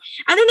got smaller.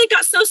 And then they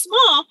got so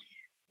small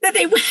that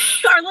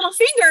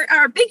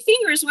our big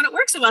fingers wouldn't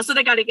work so well. So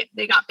they got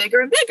bigger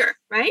and bigger,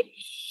 right?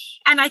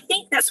 And I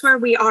think that's where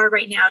we are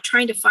right now,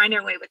 trying to find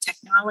our way with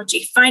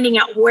technology, finding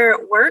out where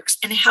it works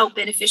and how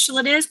beneficial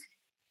it is.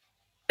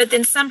 But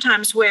then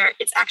sometimes where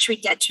it's actually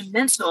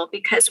detrimental,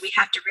 because we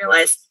have to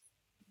realize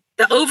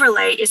the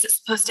overlay isn't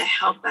supposed to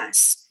help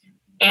us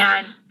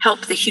and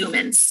help the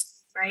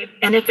humans, right?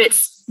 And if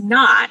it's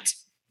not,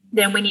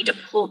 then we need to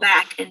pull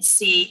back and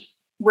see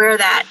where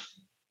that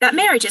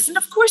marriage is. And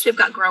of course, we've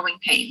got growing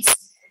pains.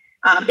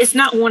 It's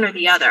not one or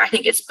the other. I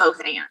think it's both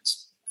and.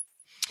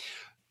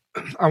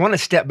 I want to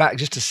step back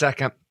just a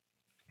second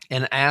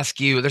and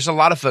ask you, there's a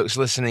lot of folks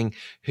listening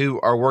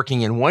who are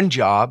working in one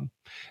job,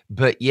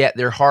 but yet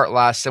their heart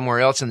lies somewhere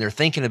else, and they're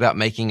thinking about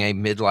making a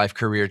midlife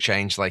career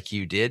change like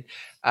you did.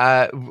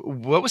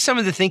 What was some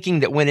of the thinking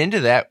that went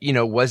into that?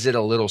 Was it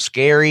a little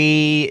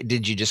scary?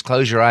 Did you just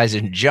close your eyes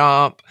and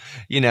jump?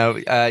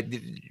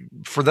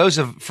 For those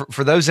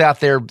out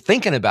there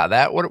thinking about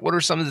that, what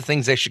are some of the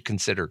things they should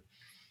consider?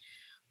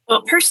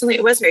 Well, personally,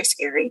 it was very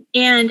scary.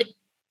 And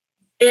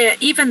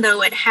even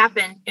though it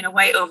happened in a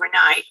way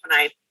overnight, when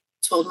I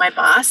told my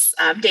boss,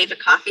 David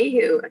Coffey,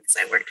 who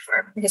I worked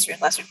for the History and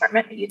Philosophy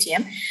Department at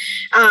UTM,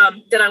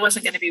 that I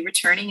wasn't going to be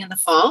returning in the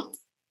fall,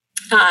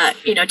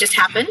 just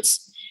happened.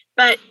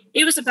 But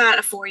it was about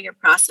a 4-year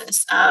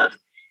process of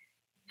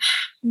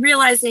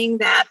realizing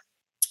that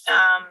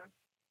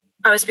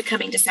I was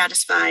becoming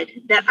dissatisfied,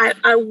 that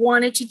I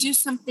wanted to do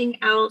something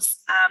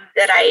else,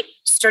 that I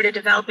started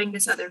developing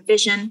this other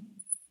vision.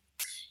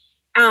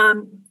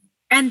 And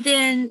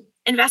then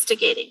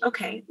investigating,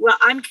 okay, well,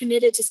 I'm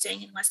committed to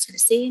staying in West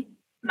Tennessee.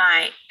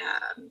 My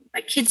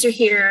kids are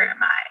here.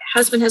 My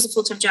husband has a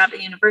full-time job at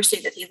the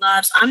university that he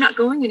loves. I'm not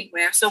going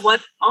anywhere. So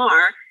what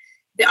are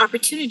the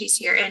opportunities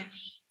here? And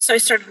so I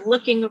started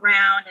looking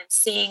around and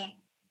seeing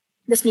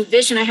this new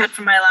vision I had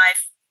for my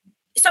life.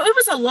 So it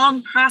was a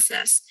long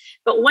process,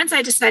 but once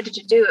I decided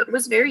to do it, it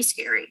was very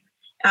scary.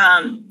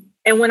 And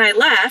when I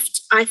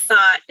left, I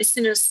thought as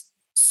soon as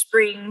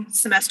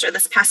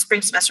this past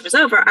spring semester was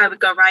over, I would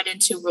go right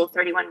into Rule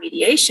 31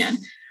 mediation.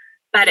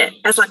 But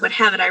as luck would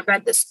have it, I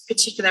read this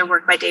particular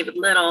work by David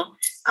Little,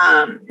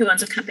 who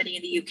owns a company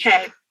in the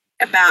UK,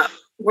 about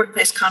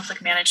workplace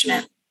conflict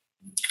management.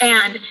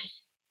 And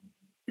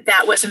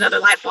that was another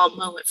light bulb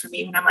moment for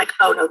me when I'm like,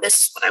 oh no, this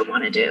is what I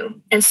want to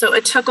do. And so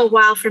it took a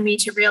while for me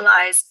to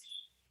realize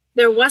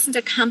there wasn't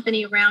a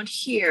company around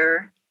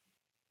here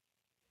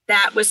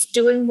that was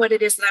doing what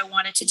it is that I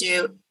wanted to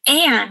do,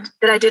 and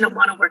that I didn't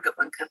want to work at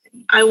one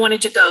company. I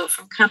wanted to go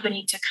from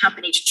company to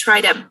company to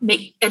try to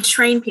make and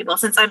train people.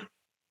 Since I've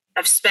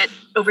spent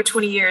over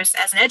 20 years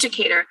as an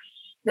educator,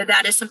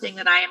 that is something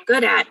that I am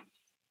good at.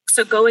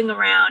 So going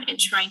around and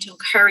trying to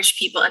encourage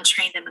people and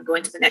train them and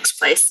going to the next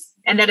place.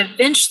 And that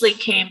eventually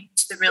came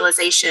to the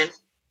realization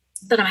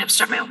that I'm going to have to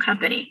start my own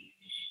company.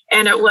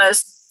 And it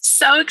was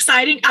so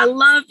exciting. I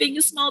love being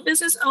a small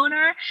business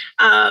owner,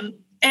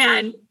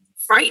 and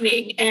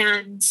frightening.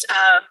 And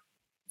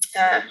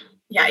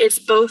it's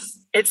both.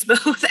 It's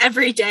both.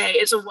 Every day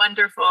is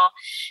wonderful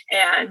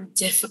and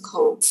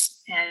difficult.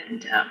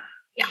 And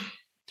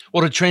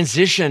Well, to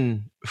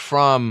transition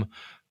from,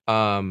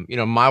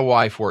 my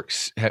wife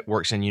works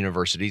in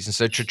universities, and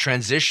so to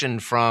transition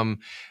from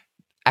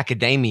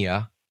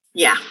academia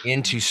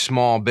into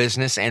small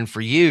business, and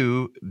for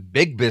you,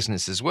 big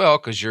business as well,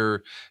 because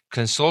you're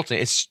consulting,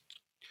 it's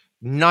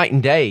night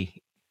and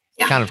day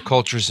kind of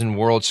cultures and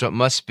worlds. So it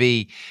must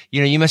be,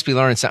 you must be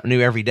learning something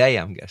new every day,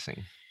 I'm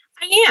guessing.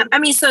 I am. I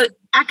mean, so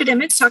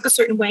academics talk a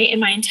certain way,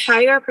 and my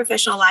entire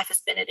professional life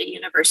has been at a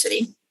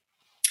university,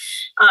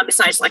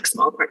 besides like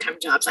small part-time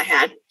jobs I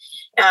had.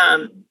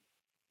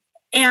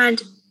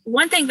 And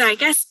one thing that I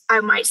guess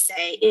I might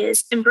say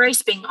is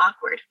embrace being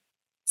awkward.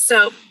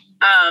 So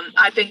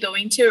I've been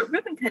going to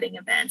ribbon cutting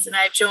events, and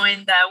I've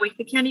joined the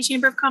Wake County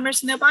Chamber of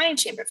Commerce and the Obion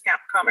Chamber of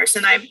Commerce,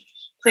 and I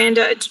plan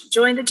to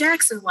join the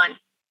Jackson one.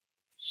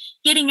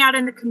 Getting out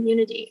in the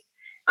community,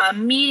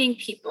 meeting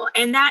people.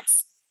 And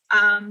that's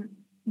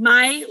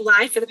my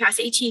life for the past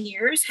 18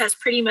 years has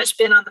pretty much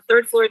been on the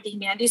third floor of the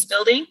Mandy's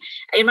building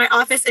in my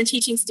office and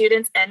teaching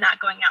students and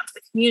not going out to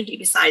the community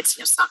besides,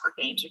 soccer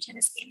games or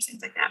tennis games,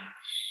 things like that.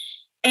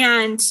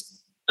 And,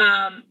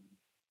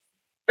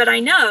 but I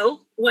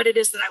know what it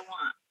is that I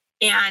want.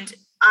 And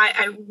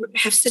I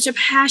have such a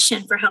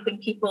passion for helping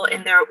people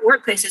in their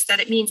workplaces that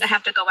it means I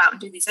have to go out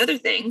and do these other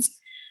things,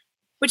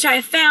 which I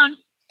have found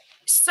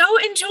so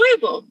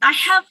enjoyable. I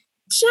have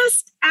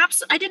just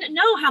I didn't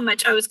know how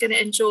much I was going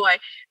to enjoy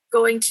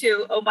going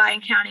to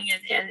Obion County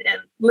and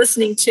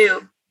listening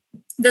to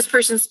this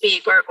person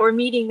speak or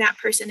meeting that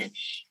person and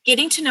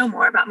getting to know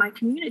more about my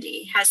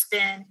community has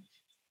been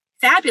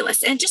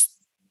fabulous. And just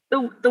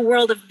the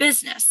world of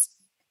business.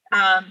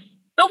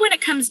 But when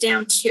it comes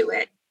down to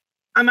it,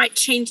 I might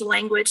change the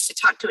language to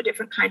talk to a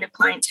different kind of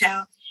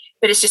clientele,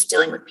 but it's just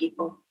dealing with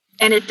people.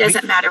 And it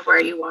doesn't matter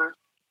where you are.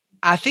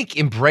 I think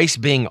embrace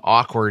being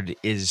awkward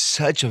is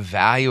such a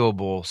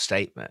valuable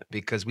statement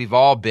because we've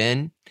all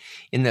been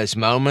in those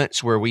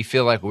moments where we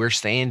feel like we're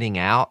standing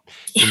out.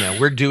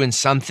 We're doing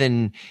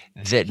something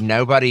that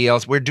nobody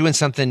else, we're doing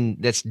something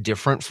that's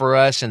different for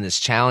us and that's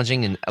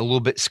challenging and a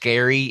little bit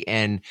scary.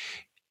 And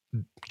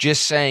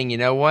just saying, you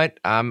know what,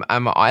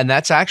 and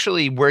that's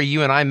actually where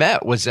you and I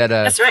met, was at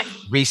a That's right.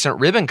 recent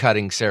ribbon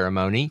cutting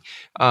ceremony.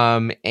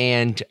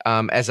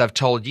 As I've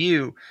told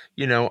you,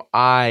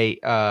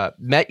 I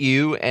met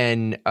you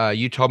and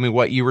you told me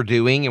what you were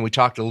doing, and we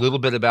talked a little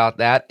bit about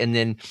that. And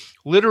then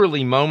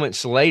literally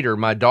moments later,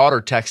 my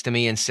daughter texted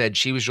me and said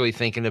she was really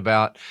thinking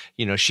about,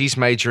 she's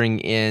majoring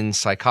in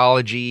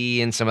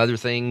psychology and some other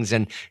things.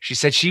 And she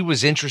said she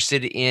was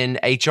interested in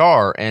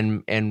HR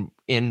and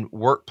in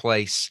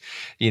workplace,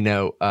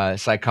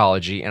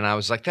 psychology. And I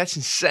was like, that's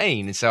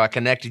insane. And so I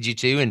connected you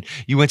two, and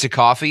you went to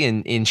coffee,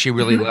 and she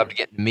really loved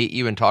getting to meet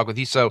you and talk with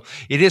you. So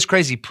it is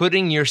crazy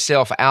putting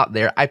yourself out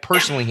there. I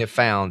personally have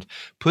found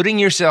putting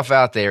yourself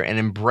out there and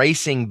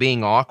embracing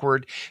being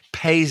awkward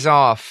pays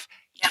off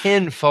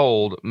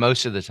tenfold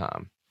most of the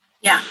time.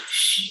 Yeah.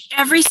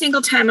 Every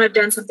single time I've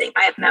done something,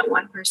 I have met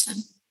one person.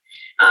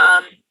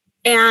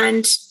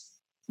 And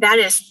that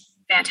is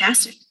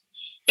fantastic.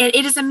 And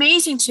it is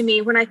amazing to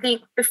me when I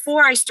think,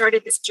 before I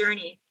started this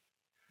journey,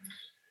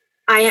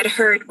 I had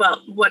heard,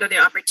 well, what are the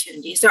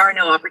opportunities? There are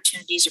no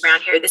opportunities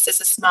around here. This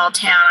is a small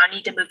town. I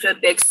need to move to a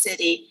big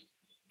city.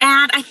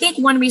 And I think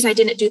one reason I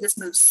didn't do this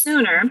move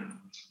sooner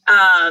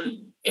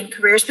in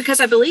careers,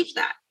 because I believed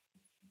that.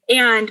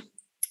 And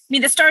I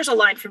mean, the stars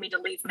aligned for me to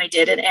leave when I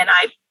did it. And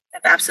I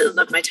have absolutely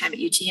loved my time at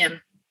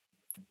UTM.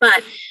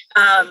 But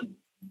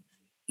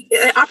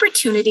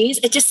opportunities,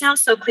 it just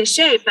sounds so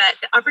cliche, but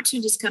the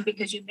opportunities come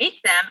because you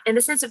make them, in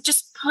the sense of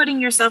just putting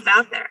yourself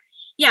out there.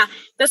 Yeah,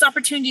 those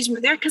opportunities were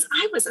there because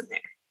I wasn't there.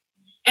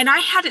 And I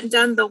hadn't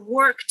done the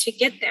work to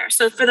get there.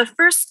 So for the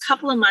first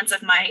couple of months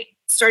of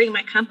starting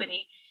my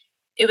company,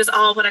 it was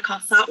all what I call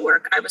thought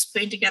work. I was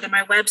putting together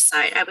my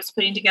website. I was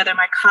putting together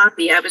my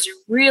copy. I was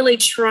really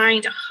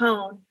trying to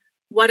hone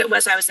what it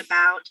was I was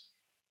about,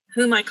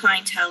 who my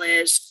clientele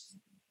is,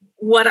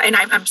 and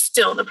I'm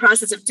still in the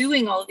process of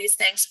doing all of these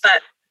things,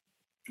 but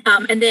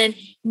and then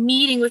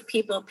meeting with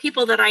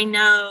people that I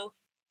know,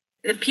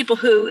 the people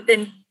who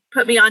then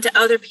put me on to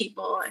other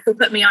people, who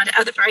put me on to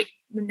other, right,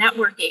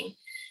 networking.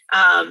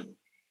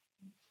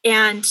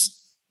 And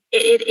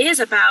it is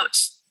about,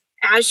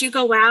 as you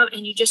go out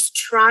and you just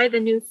try the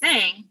new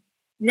thing,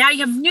 now you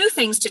have new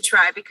things to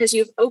try because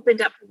you've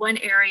opened up one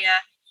area,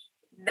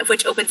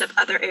 which opens up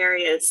other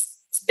areas.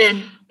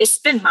 It's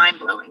been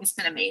mind-blowing. It's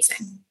been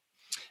amazing.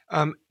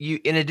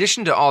 In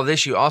addition to all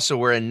this, you also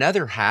wear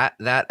another hat,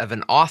 that of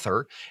an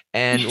author.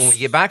 And when we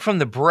get back from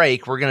the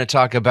break, we're going to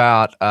talk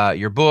about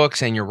your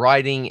books and your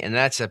writing, and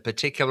that's an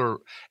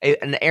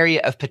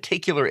area of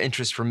particular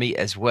interest for me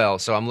as well.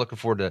 So I'm looking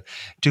forward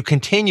to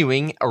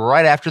continuing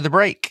right after the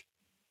break.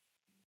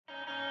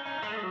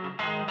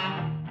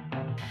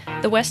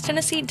 The West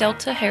Tennessee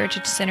Delta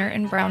Heritage Center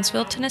in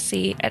Brownsville,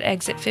 Tennessee, at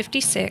exit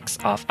 56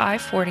 off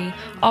I-40,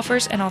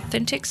 offers an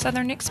authentic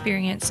Southern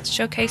experience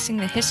showcasing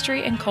the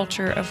history and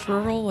culture of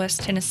rural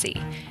West Tennessee.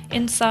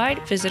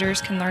 Inside, visitors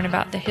can learn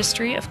about the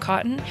history of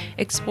cotton,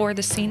 explore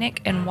the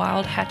scenic and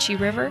wild Hatchie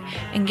River,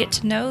 and get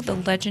to know the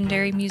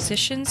legendary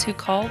musicians who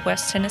call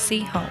West Tennessee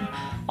home.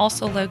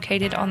 Also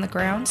located on the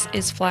grounds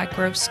is Flag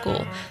Grove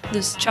School,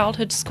 the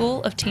childhood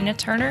school of Tina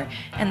Turner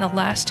and the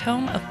last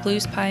home of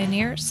blues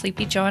pioneer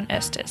Sleepy John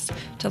Estes.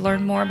 To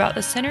learn more about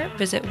the center,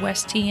 visit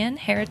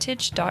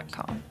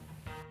westtnheritage.com.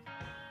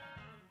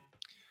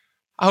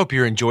 I hope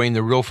you're enjoying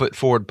the Real Foot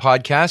Forward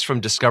podcast from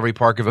Discovery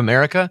Park of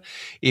America.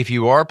 If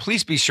you are,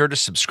 please be sure to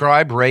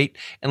subscribe, rate,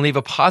 and leave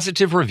a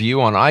positive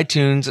review on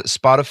iTunes,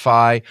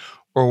 Spotify,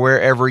 or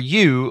wherever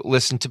you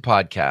listen to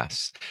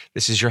podcasts.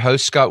 This is your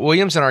host, Scott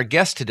Williams, and our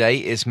guest today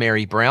is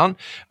Mary Brown.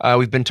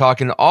 We've been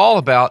talking all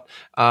about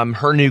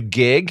her new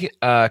gig,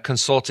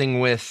 consulting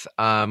with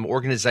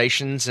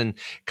organizations and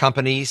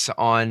companies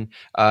on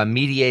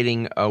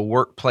mediating a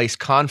workplace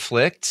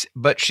conflict,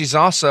 but she's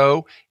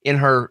also in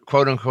her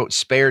quote-unquote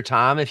spare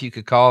time, if you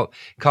could call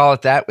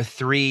it that, with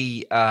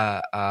three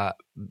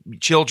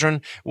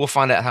children. We'll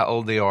find out how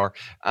old they are.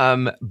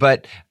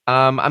 But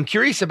I'm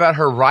curious about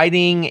her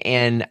writing,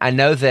 and I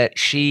know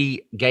that you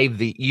gave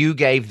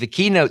the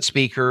keynote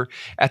speaker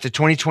at the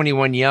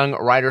 2021 Young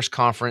Writers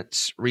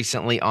Conference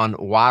recently on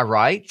why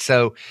write.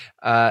 So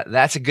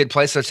that's a good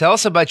place. So tell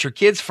us about your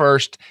kids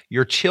first,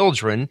 your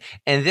children,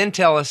 and then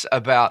tell us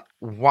about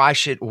why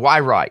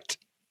write.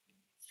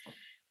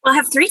 Well, I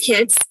have three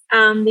kids.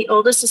 The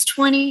oldest is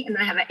 20, and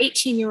then I have an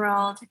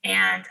 18-year-old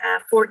and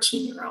a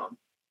 14-year-old.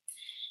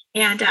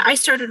 And I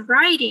started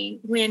writing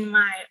when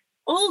my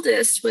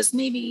oldest was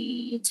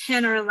maybe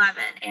 10 or 11,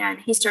 and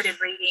he started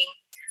reading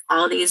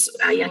all these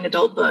young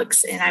adult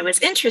books, and I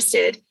was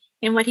interested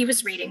in what he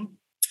was reading.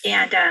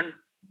 And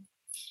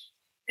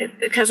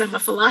because I'm a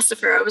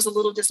philosopher, I was a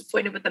little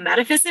disappointed with the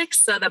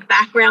metaphysics, so the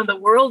background, the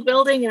world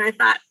building, and I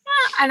thought,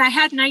 and I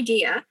had an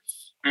idea,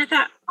 and I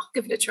thought, I'll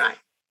give it a try.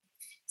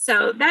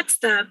 So that's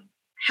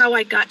how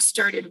I got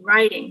started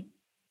writing,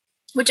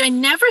 which I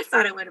never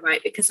thought I would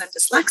write because I'm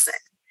dyslexic.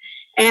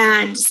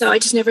 And so I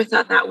just never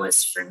thought that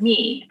was for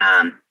me.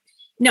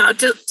 No,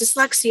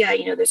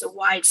 dyslexia, there's a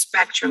wide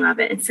spectrum of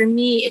it. And for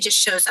me, it just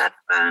shows up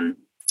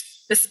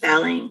the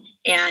spelling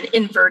and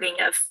inverting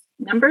of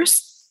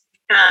numbers.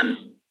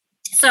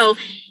 So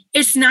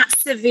it's not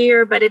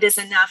severe, but it is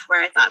enough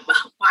where I thought,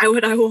 well, why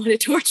would I want to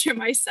torture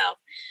myself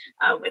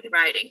with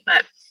writing?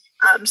 But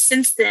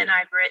since then,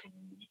 I've written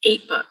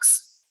 8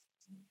 books.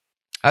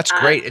 That's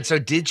great. And so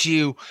did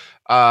you,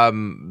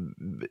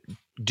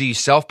 do you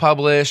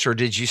self-publish, or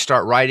did you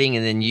start writing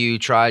and then you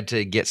tried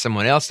to get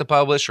someone else to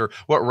publish, or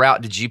what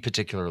route did you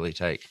particularly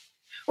take?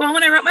 Well,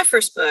 when I wrote my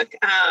first book,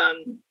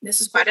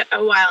 this is quite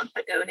a while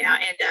ago now,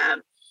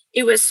 and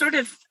it was sort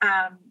of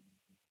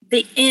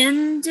the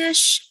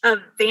end-ish of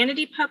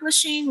vanity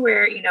publishing,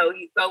 where, you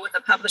go with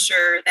a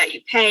publisher that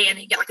you pay and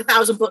you get like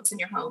 1,000 books in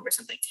your home or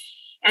something.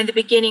 And the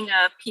beginning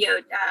of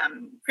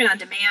print on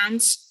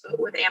demand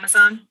with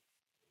Amazon.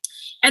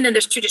 And then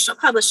there's traditional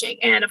publishing.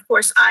 And of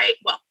course, I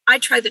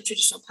tried the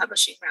traditional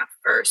publishing route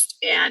first,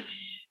 and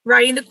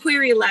writing the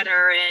query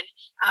letter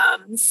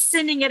and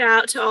sending it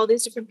out to all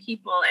these different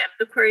people. And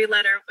the query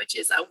letter, which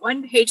is a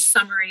 1-page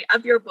summary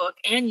of your book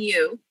and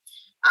you,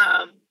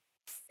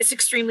 it's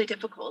extremely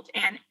difficult.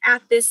 And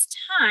at this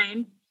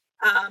time,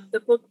 the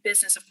book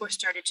business, of course,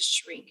 started to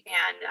shrink.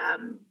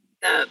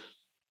 And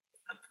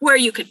where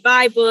you could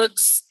buy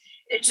books,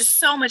 just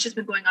so much has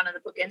been going on in the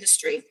book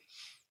industry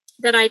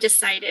that I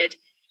decided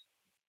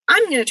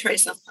I'm going to try to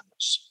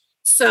self-publish.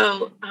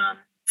 So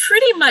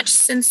pretty much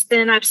since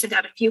then, I've sent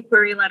out a few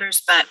query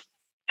letters, but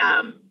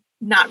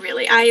not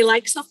really. I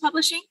like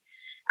self-publishing.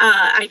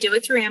 I do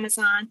it through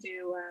Amazon,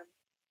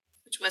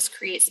 which was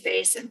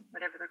CreateSpace and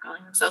whatever they're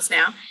calling themselves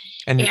now.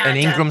 And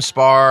Ingram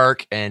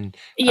Spark and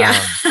yeah.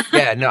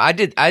 No, I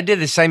did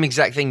the same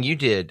exact thing you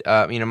did.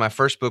 My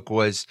first book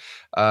was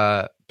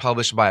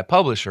published by a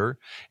publisher,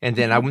 and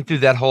then I went through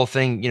that whole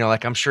thing,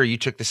 like I'm sure you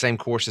took the same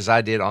courses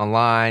I did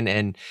online,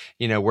 and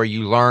where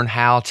you learn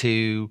how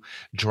to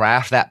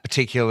draft that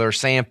particular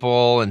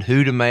sample and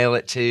who to mail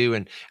it to.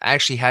 And I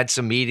actually had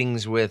some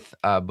meetings with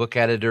book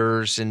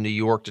editors in New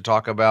York to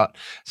talk about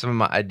some of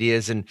my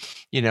ideas, and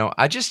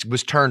I just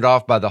was turned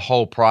off by the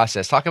whole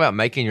process. Talk about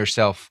making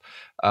yourself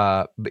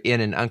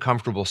in an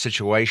uncomfortable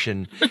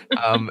situation,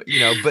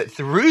 but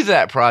through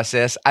that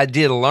process, I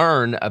did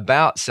learn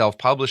about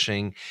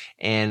self-publishing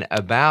and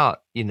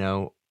about,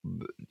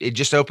 it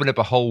just opened up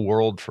a whole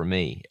world for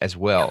me as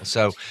well.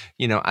 So,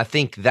 I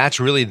think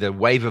that's really the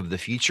wave of the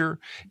future.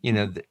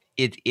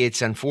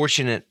 It's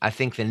unfortunate. I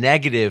think the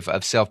negative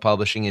of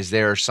self-publishing is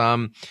there are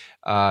some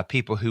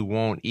people who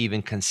won't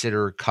even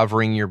consider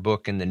covering your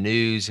book in the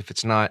news if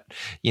it's not,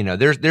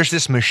 there's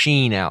this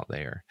machine out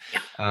there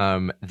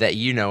that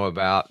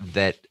about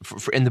that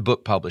for in the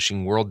book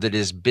publishing world that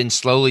has been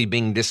slowly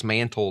being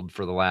dismantled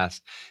for the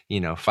last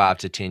 5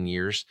 to 10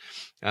 years.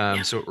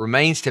 So it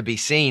remains to be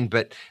seen.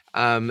 But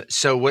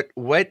so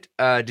what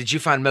did you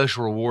find most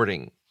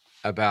rewarding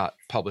about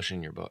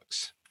publishing your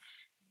books?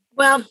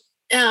 Well,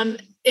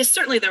 it's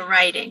certainly the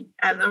writing.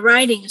 The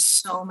writing is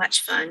so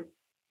much fun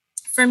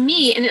for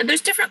me, and there's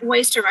different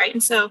ways to write.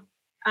 And so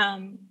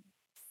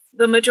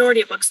the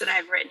majority of books that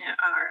I've written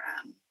are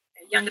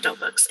young adult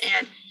books.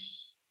 And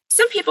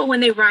some people, when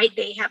they write,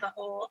 they have a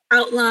whole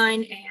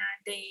outline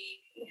and they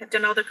have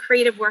done all the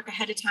creative work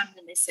ahead of time, and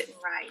then they sit and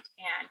write.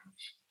 And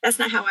that's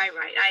not how I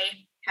write.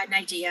 I had an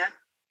idea,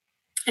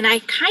 and I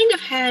kind of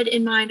had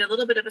in mind a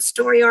little bit of a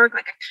story arc.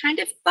 Like I kind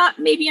of thought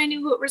maybe I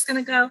knew who it was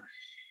going to go.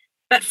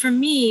 But for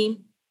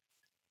me,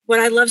 what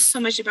I love so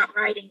much about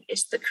writing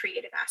is the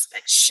creative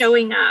aspect,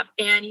 showing up,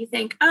 and you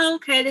think, oh,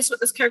 okay, this is what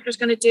this character is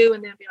going to do.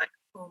 And then be like,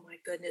 oh my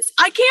goodness,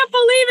 I can't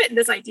believe it. And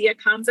this idea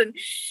comes, and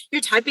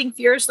you're typing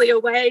furiously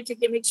away to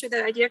make sure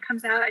that idea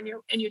comes out. And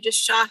you're just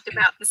shocked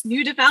about this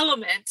new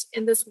development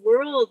in this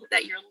world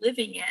that you're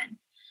living in.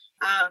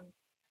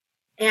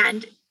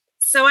 And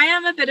so I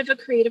am a bit of a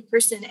creative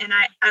person, and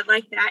I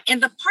like that.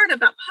 And the part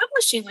about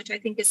publishing, which I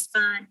think is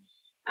fun,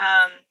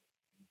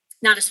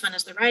 not as fun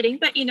as the writing,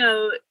 but,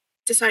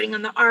 deciding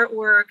on the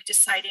artwork,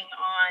 deciding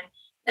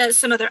on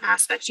some other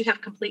aspects, you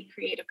have complete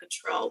creative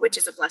control, which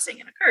is a blessing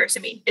and a curse. I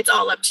mean, it's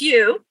all up to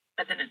you,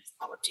 but then it's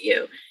all up to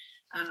you.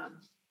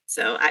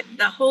 So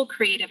the whole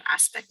creative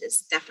aspect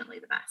is definitely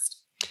the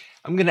best.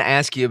 I'm going to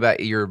ask you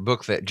about your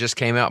book that just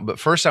came out, but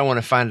first I want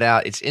to find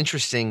out, it's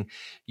interesting,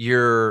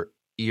 your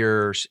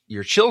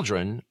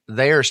children,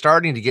 they are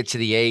starting to get to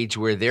the age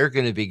where they're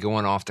going to be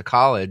going off to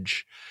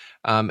college,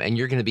 and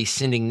you're going to be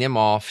sending them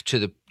off to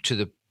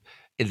the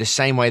in the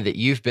same way that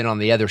you've been on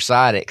the other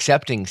side,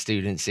 accepting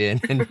students in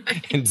and,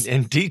 Right.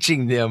 and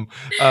teaching them.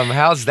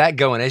 How's that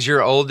going? Has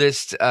your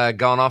oldest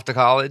gone off to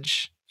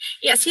college?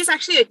 Yes, he's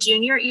actually a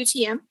junior at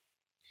UTM.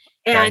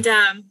 Okay. And,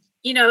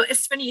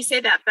 it's funny you say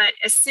that, but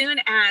as soon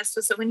as,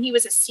 so when he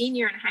was a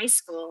senior in high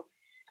school,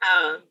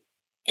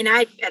 and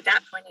I, at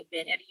that point, had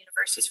been at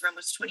universities for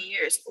almost 20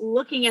 years,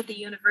 looking at the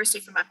university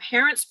from a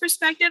parent's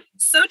perspective,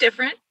 so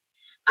different.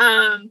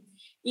 When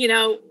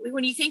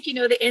you think you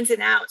know the ins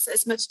and outs,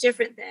 it's much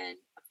different than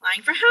a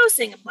applying for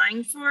housing,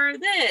 applying for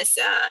this,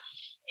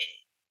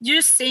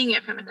 just seeing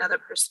it from another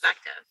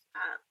perspective.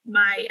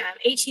 My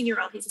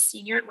 18-year-old, he's a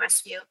senior at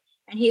Westview,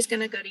 and he's going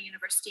to go to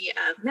University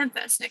of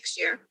Memphis next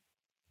year.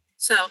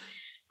 So,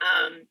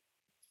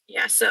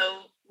 so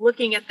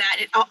looking at that,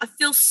 it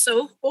feels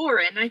so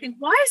foreign. I think,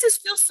 why does this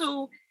feel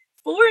so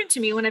foreign to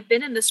me when I've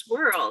been in this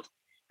world?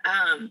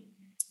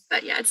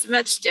 But yeah, it's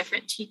much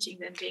different teaching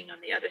than being on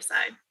the other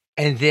side.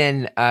 And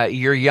then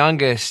your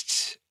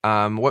youngest,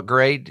 what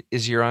grade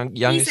is your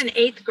youngest? He's in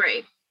 8th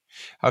grade.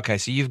 Okay,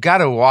 so you've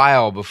got a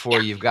while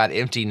before you've got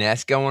empty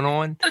nest going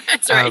on.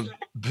 That's right.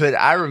 But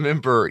I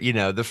remember,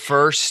 the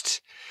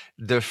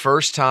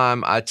first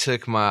time I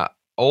took my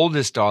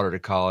oldest daughter to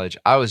college,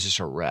 I was just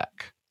a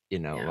wreck.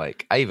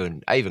 Like I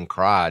even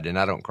cried, and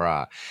I don't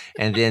cry.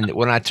 And then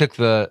when I took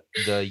the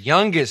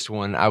youngest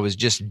one, I was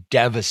just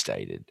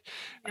devastated.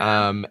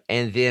 Yeah.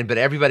 But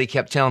everybody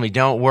kept telling me,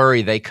 "Don't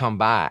worry, they come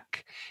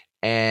back."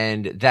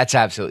 And that's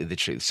absolutely the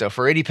truth. So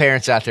for any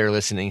parents out there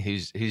listening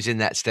who's in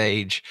that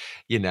stage,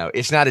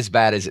 it's not as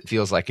bad as it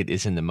feels like it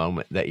is in the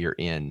moment that you're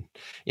in.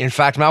 In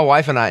fact, my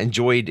wife and I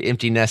enjoyed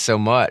empty nest so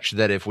much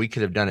that if we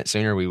could have done it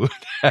sooner, we would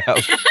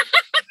have.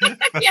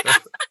 Yeah.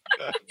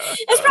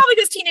 It's probably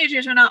because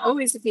teenagers are not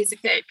always a piece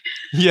of cake.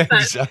 Yeah,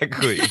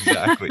 exactly.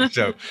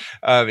 So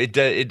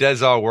it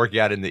does all work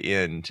out in the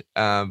end.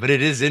 But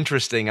it is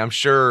interesting. I'm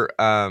sure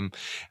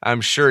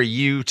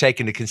you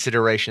take into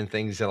consideration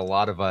things that a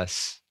lot of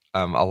us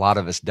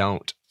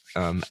don't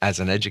as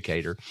an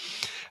educator.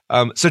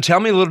 So tell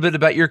me a little bit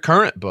about your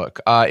current book.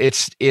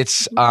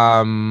 It's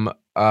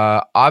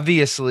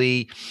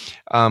obviously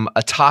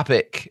a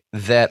topic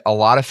that a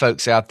lot of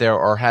folks out there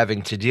are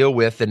having to deal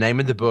with. The name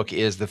of the book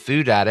is The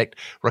Food Addict: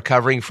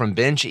 Recovering from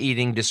Binge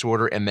Eating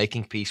Disorder and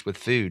Making Peace with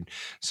Food.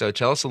 So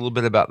tell us a little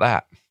bit about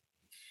that.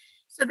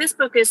 So this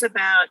book is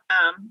about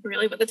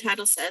really what the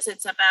title says.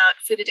 It's about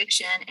food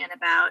addiction and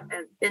about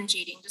binge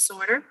eating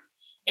disorder.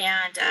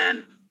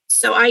 And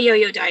so I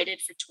yo-yo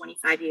dieted for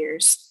 25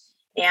 years.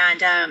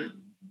 And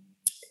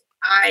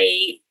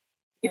I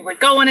would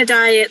go on a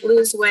diet,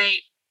 lose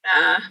weight,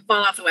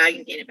 fall off the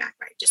wagon, gain it back,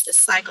 right? Just a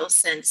cycle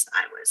since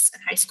I was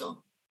in high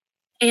school.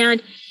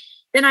 And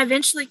then I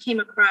eventually came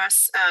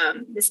across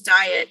this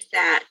diet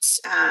that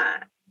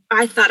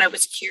I thought I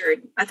was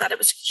cured. I thought I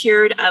was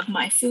cured of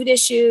my food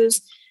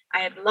issues. I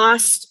had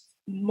lost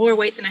more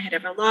weight than I had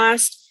ever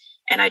lost.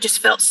 And I just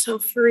felt so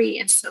free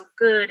and so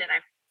good. And I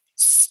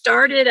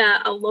started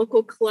a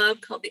local club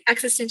called the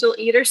Existential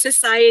Eater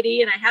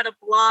Society. And I had a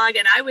blog,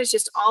 and I was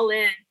just all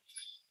in.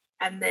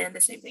 And then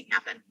the same thing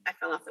happened. I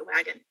fell off the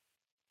wagon.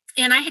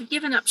 And I had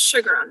given up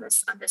sugar on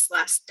this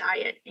last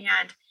diet.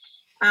 And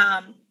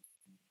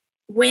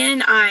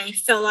when I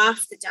fell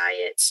off the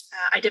diet,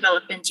 I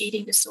developed binge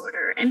eating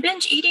disorder. And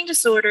binge eating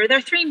disorder, there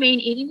are 3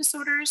 main eating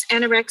disorders: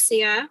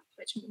 anorexia,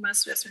 which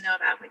most of us would know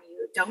about when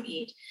you don't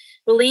eat;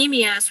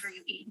 bulimia is where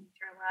you eat and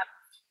throw up;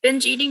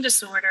 binge eating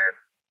disorder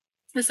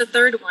is the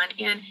third one.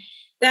 And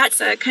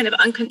that's a kind of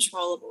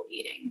uncontrollable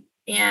eating.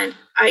 And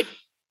I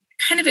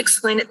kind of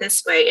explain it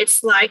this way.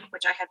 It's like,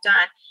 which I have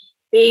done,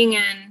 being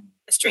in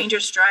a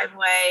stranger's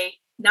driveway,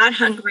 not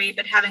hungry,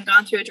 but having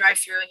gone through a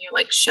drive-through, and you're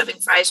like shoving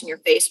fries in your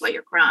face while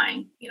you're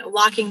crying,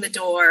 locking the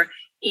door,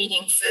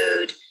 eating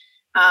food.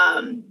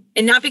 And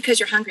not because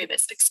you're hungry, but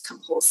it's like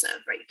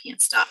compulsive, right? You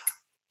can't stop.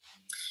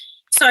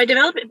 So I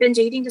developed a binge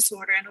eating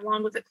disorder, and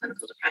along with a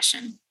clinical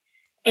depression.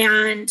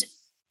 And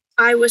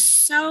I was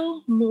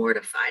so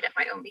mortified at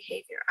my own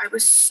behavior. I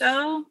was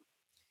so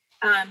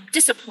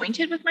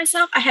disappointed with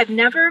myself. I had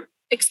never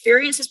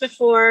experienced this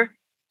before,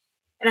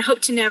 and I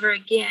hope to never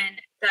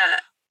again.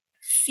 The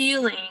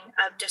feeling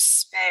of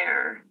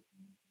despair,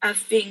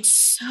 of being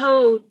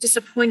so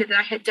disappointed that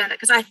I had done it,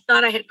 because I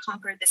thought I had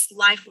conquered this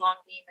lifelong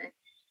demon,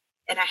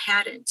 and I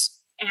hadn't.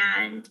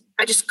 And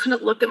I just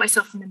couldn't look at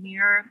myself in the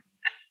mirror.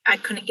 I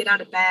couldn't get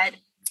out of bed.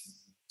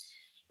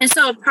 And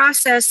so a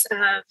process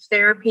of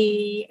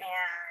therapy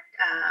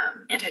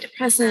and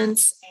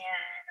antidepressants, and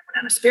I went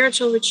on a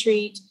spiritual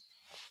retreat,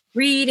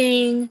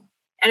 reading,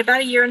 and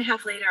about 1.5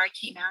 years later, I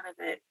came out of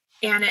it.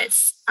 And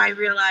I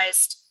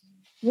realized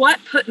what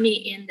put me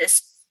in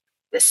this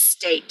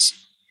state.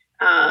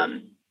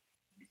 And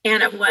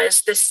it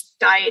was this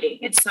dieting.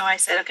 And so I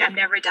said, okay, I'm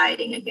never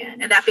dieting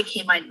again. And that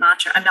became my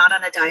mantra. I'm not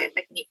on a diet.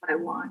 I can eat what I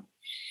want.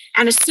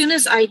 And as soon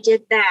as I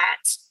did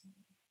that,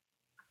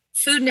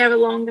 food no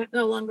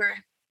longer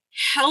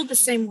held the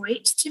same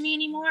weight to me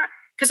anymore,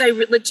 because I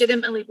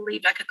legitimately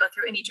believed I could go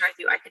through any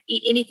drive-through. I could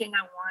eat anything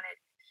I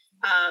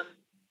wanted.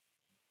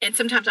 And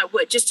sometimes I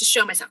would, just to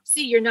show myself,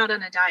 see, you're not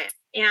on a diet.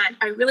 And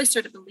I really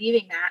started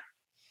believing that.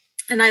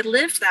 And I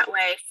lived that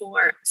way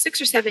for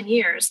 6 or 7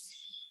 years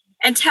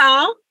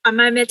until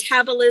my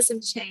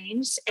metabolism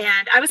changed.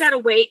 And I was at a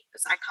weight,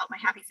 as I call it, my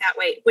happy fat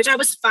weight, which I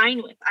was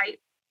fine with. I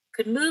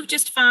could move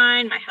just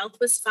fine. My health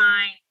was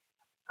fine.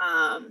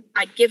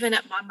 I'd given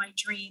up on my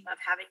dream of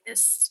having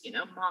this,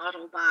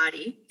 model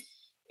body.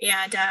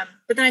 And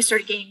but then I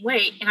started gaining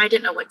weight, and I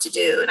didn't know what to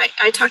do. And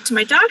I talked to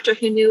my doctor,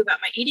 who knew about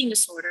my eating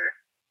disorder,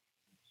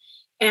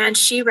 and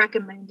she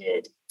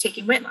recommended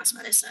taking weight loss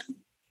medicine.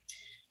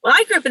 Well,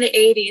 I grew up in the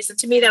 80s, and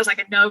to me, that was like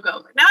a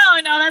no-go.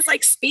 No, that's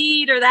like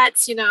speed, or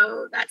that's,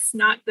 that's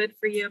not good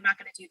for you. I'm not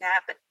going to do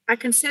that. But I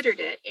considered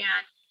it,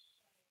 and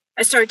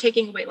I started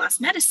taking weight loss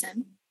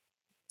medicine.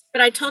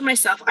 But I told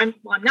myself, I'm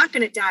not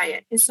going to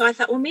diet. And so I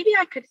thought, well, maybe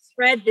I could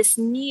thread this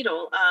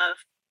needle of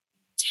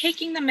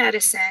taking the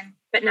medicine,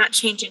 but not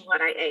changing what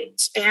I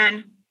ate.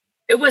 And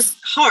it was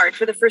hard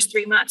for the first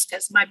 3 months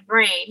because my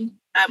brain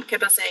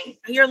kept on saying,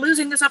 you're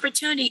losing this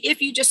opportunity.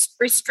 If you just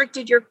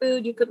restricted your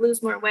food, you could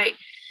lose more weight.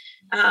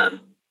 But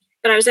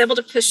I was able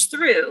to push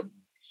through.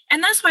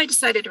 And that's why I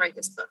decided to write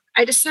this book.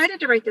 I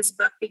decided to write this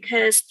book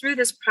because through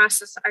this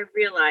process, I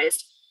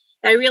realized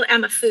that I really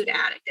am a food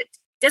addict. It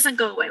doesn't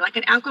go away. Like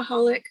an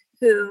alcoholic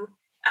who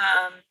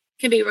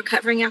can be a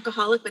recovering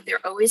alcoholic, but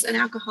they're always an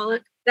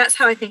alcoholic. That's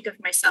how I think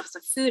of myself as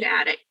a food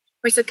addict,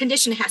 where it's a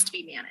condition that has to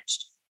be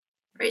managed.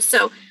 Right.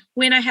 So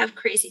when I have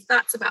crazy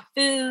thoughts about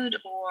food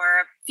or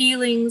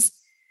feelings,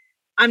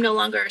 I'm no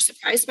longer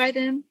surprised by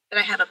them, but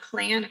I have a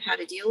plan of how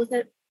to deal with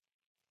it.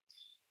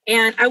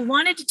 And I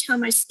wanted to tell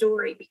my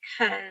story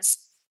because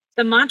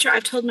the mantra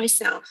I've told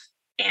myself,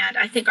 and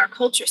I think our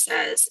culture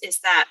says, is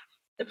that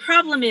the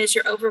problem is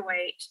you're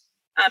overweight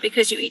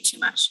because you eat too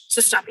much.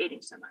 So stop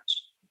eating so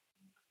much.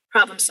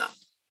 Problem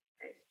solved.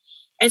 Right?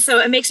 And so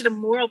it makes it a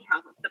moral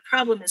problem. The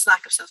problem is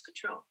lack of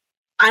self-control.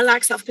 I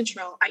lack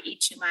self-control. I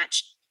eat too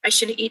much. I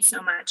shouldn't eat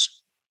so much.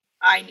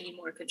 I need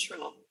more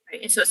control.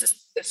 Right? And so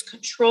it's this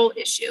control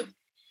issue.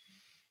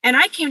 And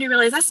I came to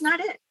realize that's not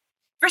it.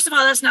 First of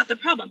all, that's not the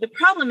problem. The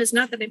problem is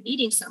not that I'm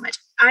eating so much.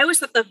 I always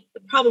thought the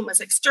problem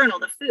was external,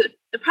 the food.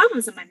 The problem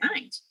is in my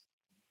mind.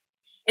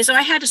 And so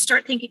I had to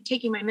start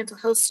taking my mental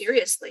health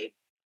seriously.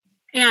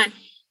 And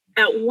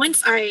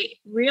once I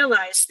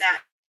realized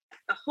that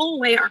the whole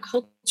way our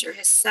culture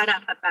has set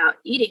up about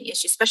eating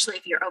issues, especially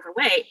if you're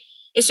overweight,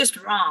 is just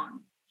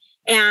wrong.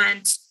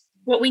 And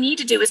what we need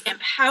to do is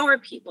empower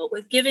people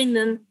with giving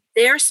them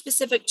their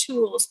specific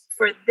tools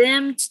for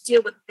them to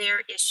deal with their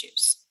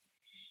issues.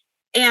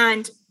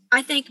 And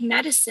I think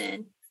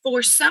medicine,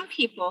 for some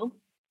people,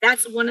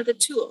 that's one of the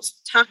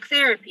tools. Talk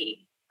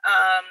therapy.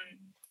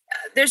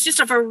 There's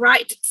just a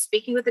variety.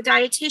 Speaking with a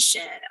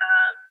dietitian,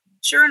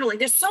 journaling.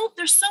 There's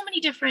so many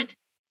different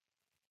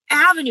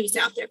avenues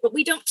out there, but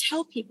we don't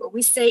tell people.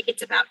 We say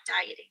it's about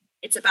dieting.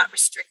 It's about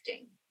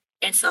restricting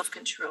and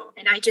self-control.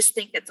 And I just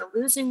think that's a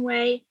losing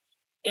way.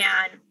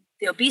 And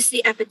the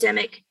obesity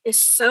epidemic is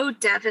so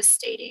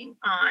devastating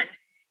on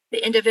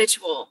the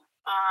individual,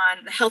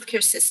 on the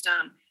healthcare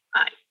system,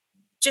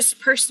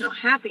 just personal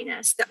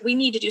happiness, that we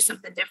need to do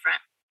something different.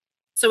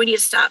 So we need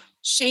to stop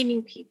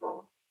shaming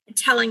people and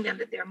telling them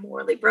that they're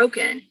morally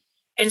broken,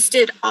 and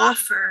instead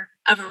offer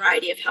a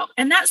variety of help.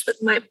 And that's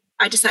what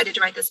I decided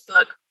to write this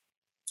book,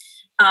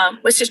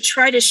 was to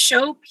try to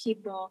show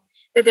people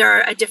that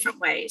there are different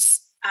ways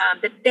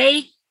that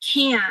they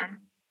can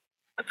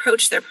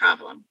approach their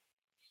problem.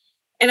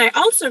 And I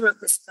also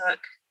wrote this book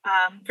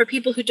for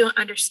people who don't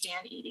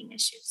understand eating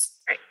issues,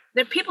 right?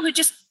 There are people who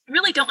just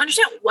really don't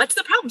understand what's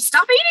the problem.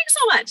 Stop eating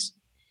so much.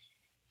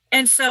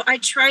 And so I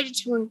tried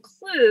to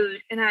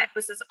include, and I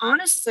was as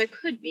honest as I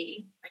could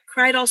be. I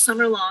cried all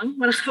summer long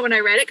when I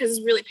read it because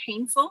it's really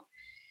painful.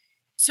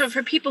 So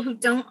for people who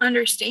don't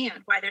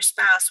understand why their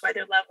spouse, why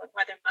their loved one,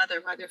 why their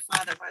mother, why their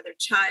father, why their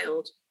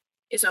child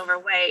is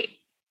overweight.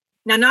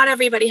 Now, not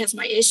everybody has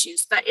my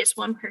issues, but it's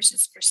one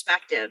person's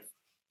perspective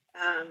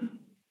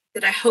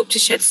that I hope to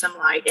shed some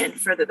light and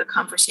further the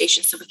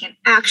conversation so we can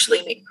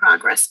actually make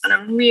progress on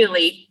a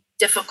really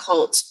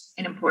difficult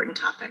and important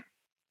topic.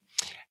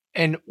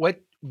 And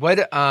what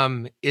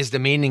is the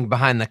meaning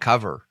behind the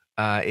cover?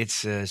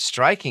 It's a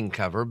striking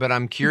cover, but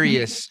I'm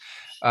curious,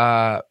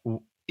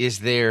 is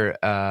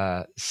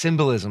there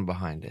symbolism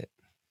behind it?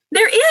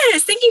 There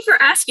is. Thank you for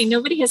asking.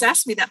 Nobody has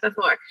asked me that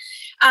before.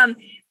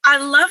 I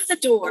love the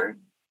door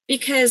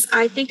because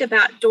I think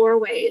about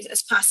doorways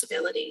as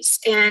possibilities.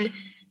 And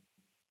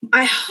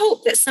I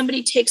hope that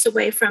somebody takes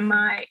away from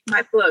my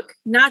book,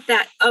 not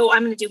that, I'm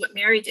going to do what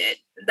Mary did.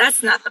 That's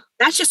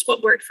just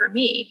what worked for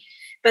me.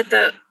 But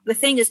the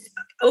thing is,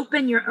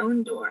 open your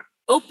own door,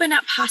 open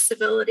up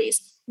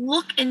possibilities,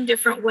 look in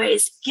different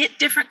ways, get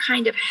different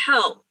kind of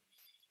help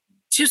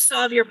to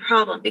solve your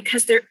problem,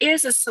 because there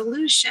is a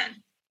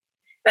solution.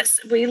 But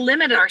we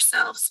limit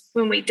ourselves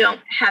when we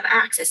don't have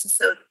access. And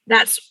so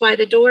that's why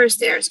the door is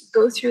there. Is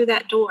go through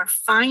that door,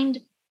 find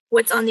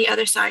what's on the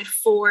other side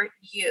for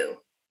you,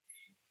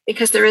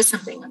 because there is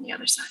something on the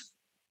other side.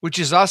 Which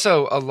is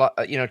also a lot,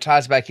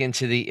 ties back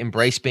into the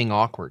embrace being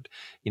awkward.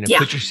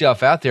 Put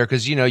yourself out there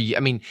because,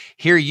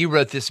 here you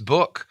wrote this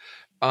book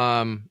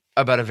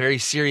about a very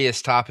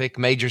serious topic,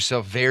 made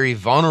yourself very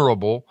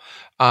vulnerable.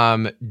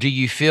 Do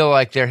you feel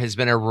like there has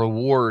been a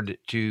reward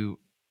to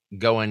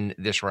going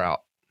this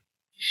route?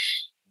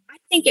 I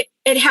think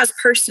it has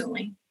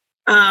personally.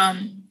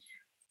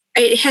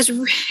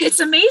 It's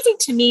amazing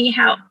to me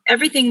how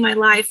everything in my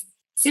life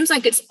seems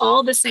like it's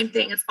all the same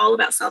thing. It's all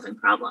about solving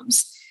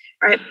problems,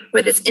 right?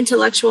 Whether it's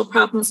intellectual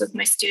problems with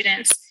my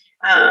students,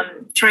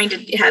 trying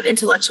to have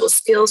intellectual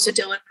skills to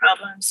deal with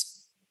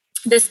problems,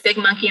 this big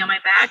monkey on my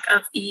back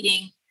of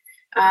eating,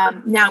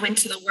 now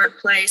into the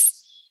workplace.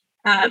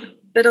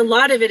 But a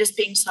lot of it is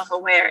being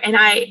self-aware. And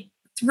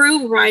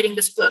through writing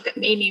this book, it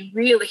made me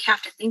really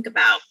have to think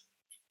about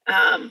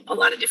a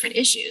lot of different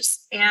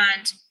issues.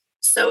 And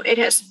so it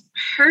has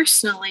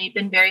personally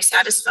been very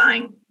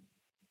satisfying.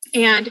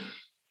 And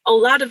a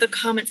lot of the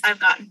comments I've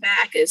gotten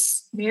back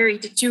is, Mary,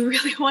 did you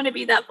really want to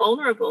be that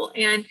vulnerable?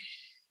 And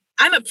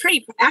I'm a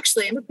pretty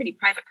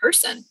private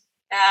person.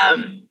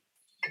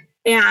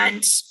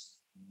 And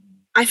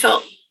I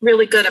felt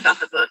really good about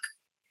the book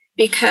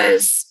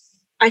because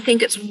I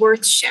think it's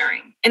worth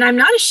sharing. And I'm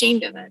not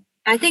ashamed of it.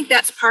 I think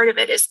that's part of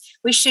it is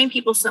we shame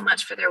people so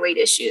much for their weight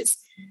issues.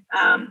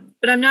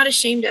 But I'm not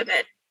ashamed of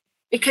it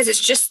because it's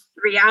just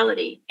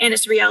reality. And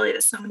it's reality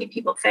that so many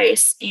people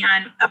face.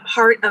 And a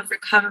part of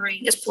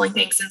recovering is pulling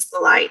things into the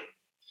light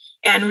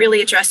and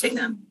really addressing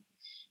them.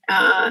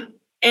 And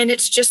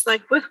it's just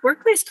like with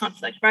workplace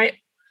conflict, right?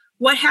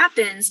 What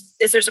happens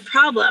is there's a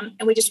problem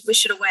and we just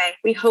wish it away.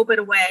 We hope it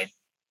away.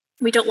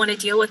 We don't want to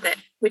deal with it,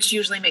 which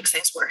usually makes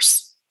things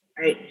worse,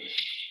 right?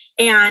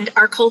 And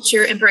our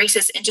culture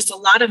embraces in just a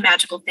lot of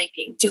magical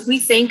thinking. Do we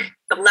think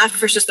the left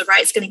versus the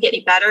right is going to get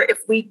any better if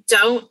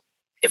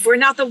we're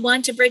not the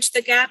one to bridge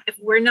the gap, if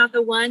we're not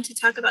the one to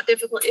talk about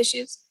difficult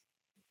issues?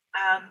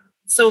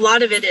 So a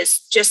lot of it is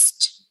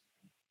just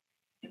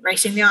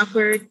embracing the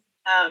awkward,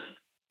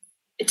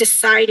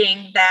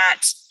 deciding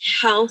that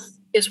health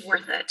is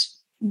worth it.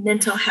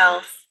 Mental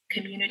health,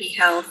 community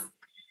health,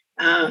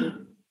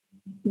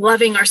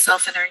 loving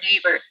ourselves and our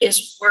neighbor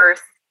is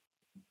worth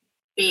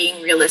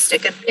being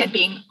realistic and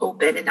being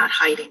open and not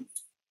hiding.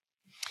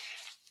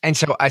 And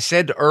so I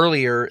said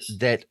earlier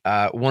that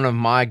one of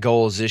my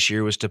goals this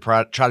year was to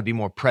try to be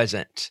more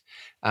present,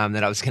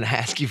 that I was going to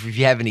ask you if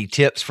you have any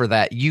tips for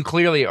that. You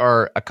clearly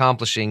are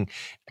accomplishing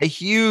a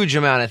huge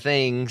amount of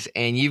things,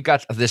 and you've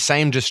got the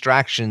same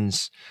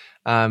distractions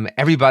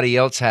everybody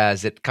else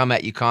has that come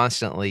at you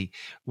constantly.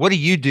 What do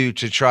you do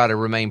to try to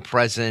remain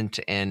present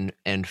and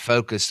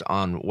focused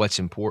on what's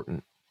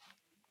important?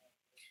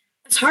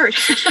 It's hard.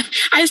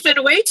 I spend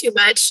way too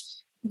much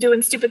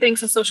doing stupid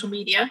things on social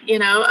media,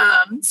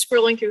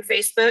 scrolling through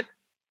Facebook.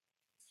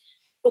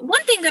 But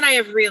one thing that I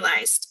have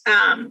realized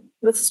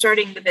with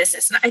starting the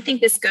business, and I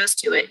think this goes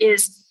to it,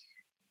 is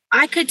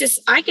I get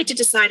to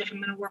decide if I'm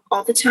going to work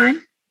all the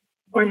time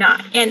or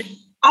not. And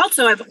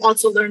also, I've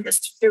also learned this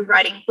through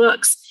writing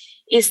books,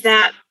 is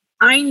that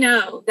I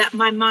know that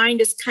my mind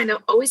is kind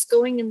of always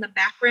going in the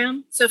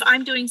background. So if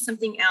I'm doing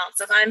something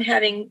else, if I'm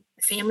having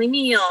a family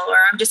meal or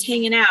I'm just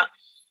hanging out,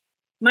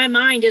 my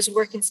mind is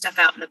working stuff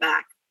out in the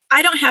back.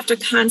 I don't have to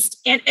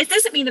and it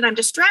doesn't mean that I'm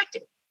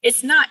distracted.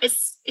 It's not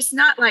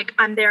like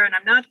I'm there and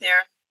I'm not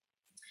there.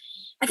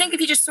 I think if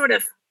you just sort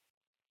of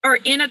are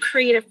in a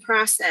creative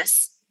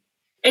process,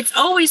 it's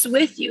always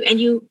with you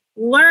and you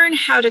learn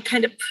how to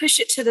kind of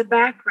push it to the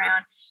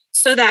background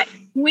so that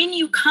when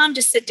you come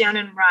to sit down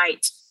and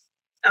write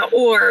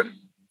or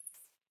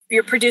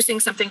you're producing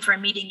something for a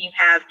meeting you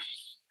have,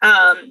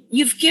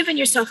 you've given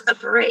yourself a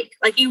break.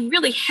 Like you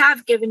really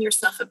have given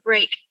yourself a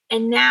break.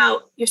 And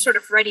now you're sort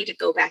of ready to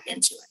go back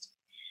into it.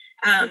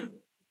 I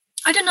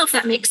don't know if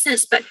that makes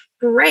sense, but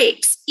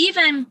breaks,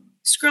 even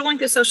scrolling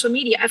through social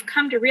media, I've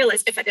come to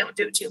realize if I don't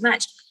do it too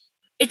much,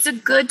 it's a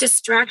good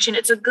distraction.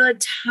 It's a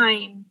good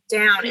time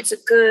down. It's a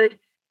good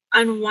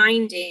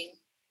unwinding.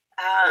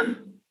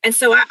 And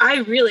so I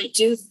really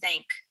do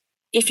think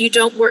if you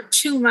don't work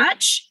too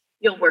much,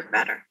 you'll work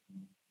better,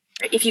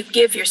 right? If you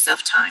give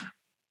yourself time.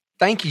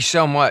 Thank you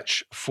so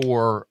much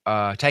for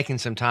taking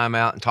some time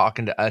out and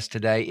talking to us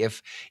today.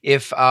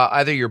 If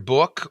either your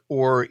book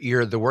or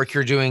the work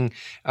you're doing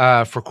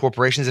for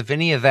corporations, if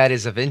any of that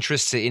is of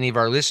interest to any of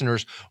our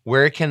listeners,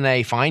 where can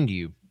they find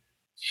you?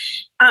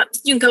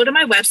 You can go to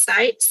my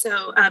website.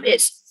 So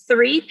it's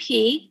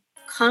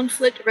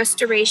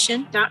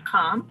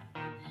 3pconflictrestoration.com.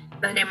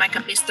 The name of my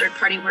company is Third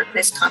Party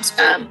Workplace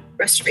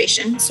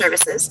Restoration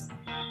Services.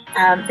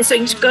 So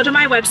you can go to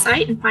my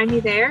website and find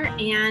me there,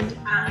 and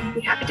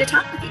be happy to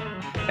talk with you.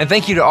 And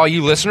thank you to all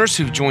you listeners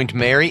who've joined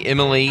Mary,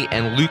 Emily,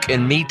 and Luke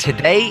and me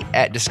today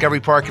at Discovery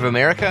Park of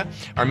America.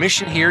 Our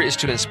mission here is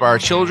to inspire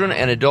children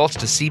and adults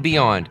to see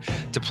beyond.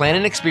 To plan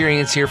an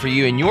experience here for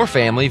you and your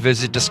family,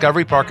 visit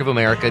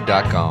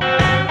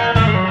discoveryparkofamerica.com.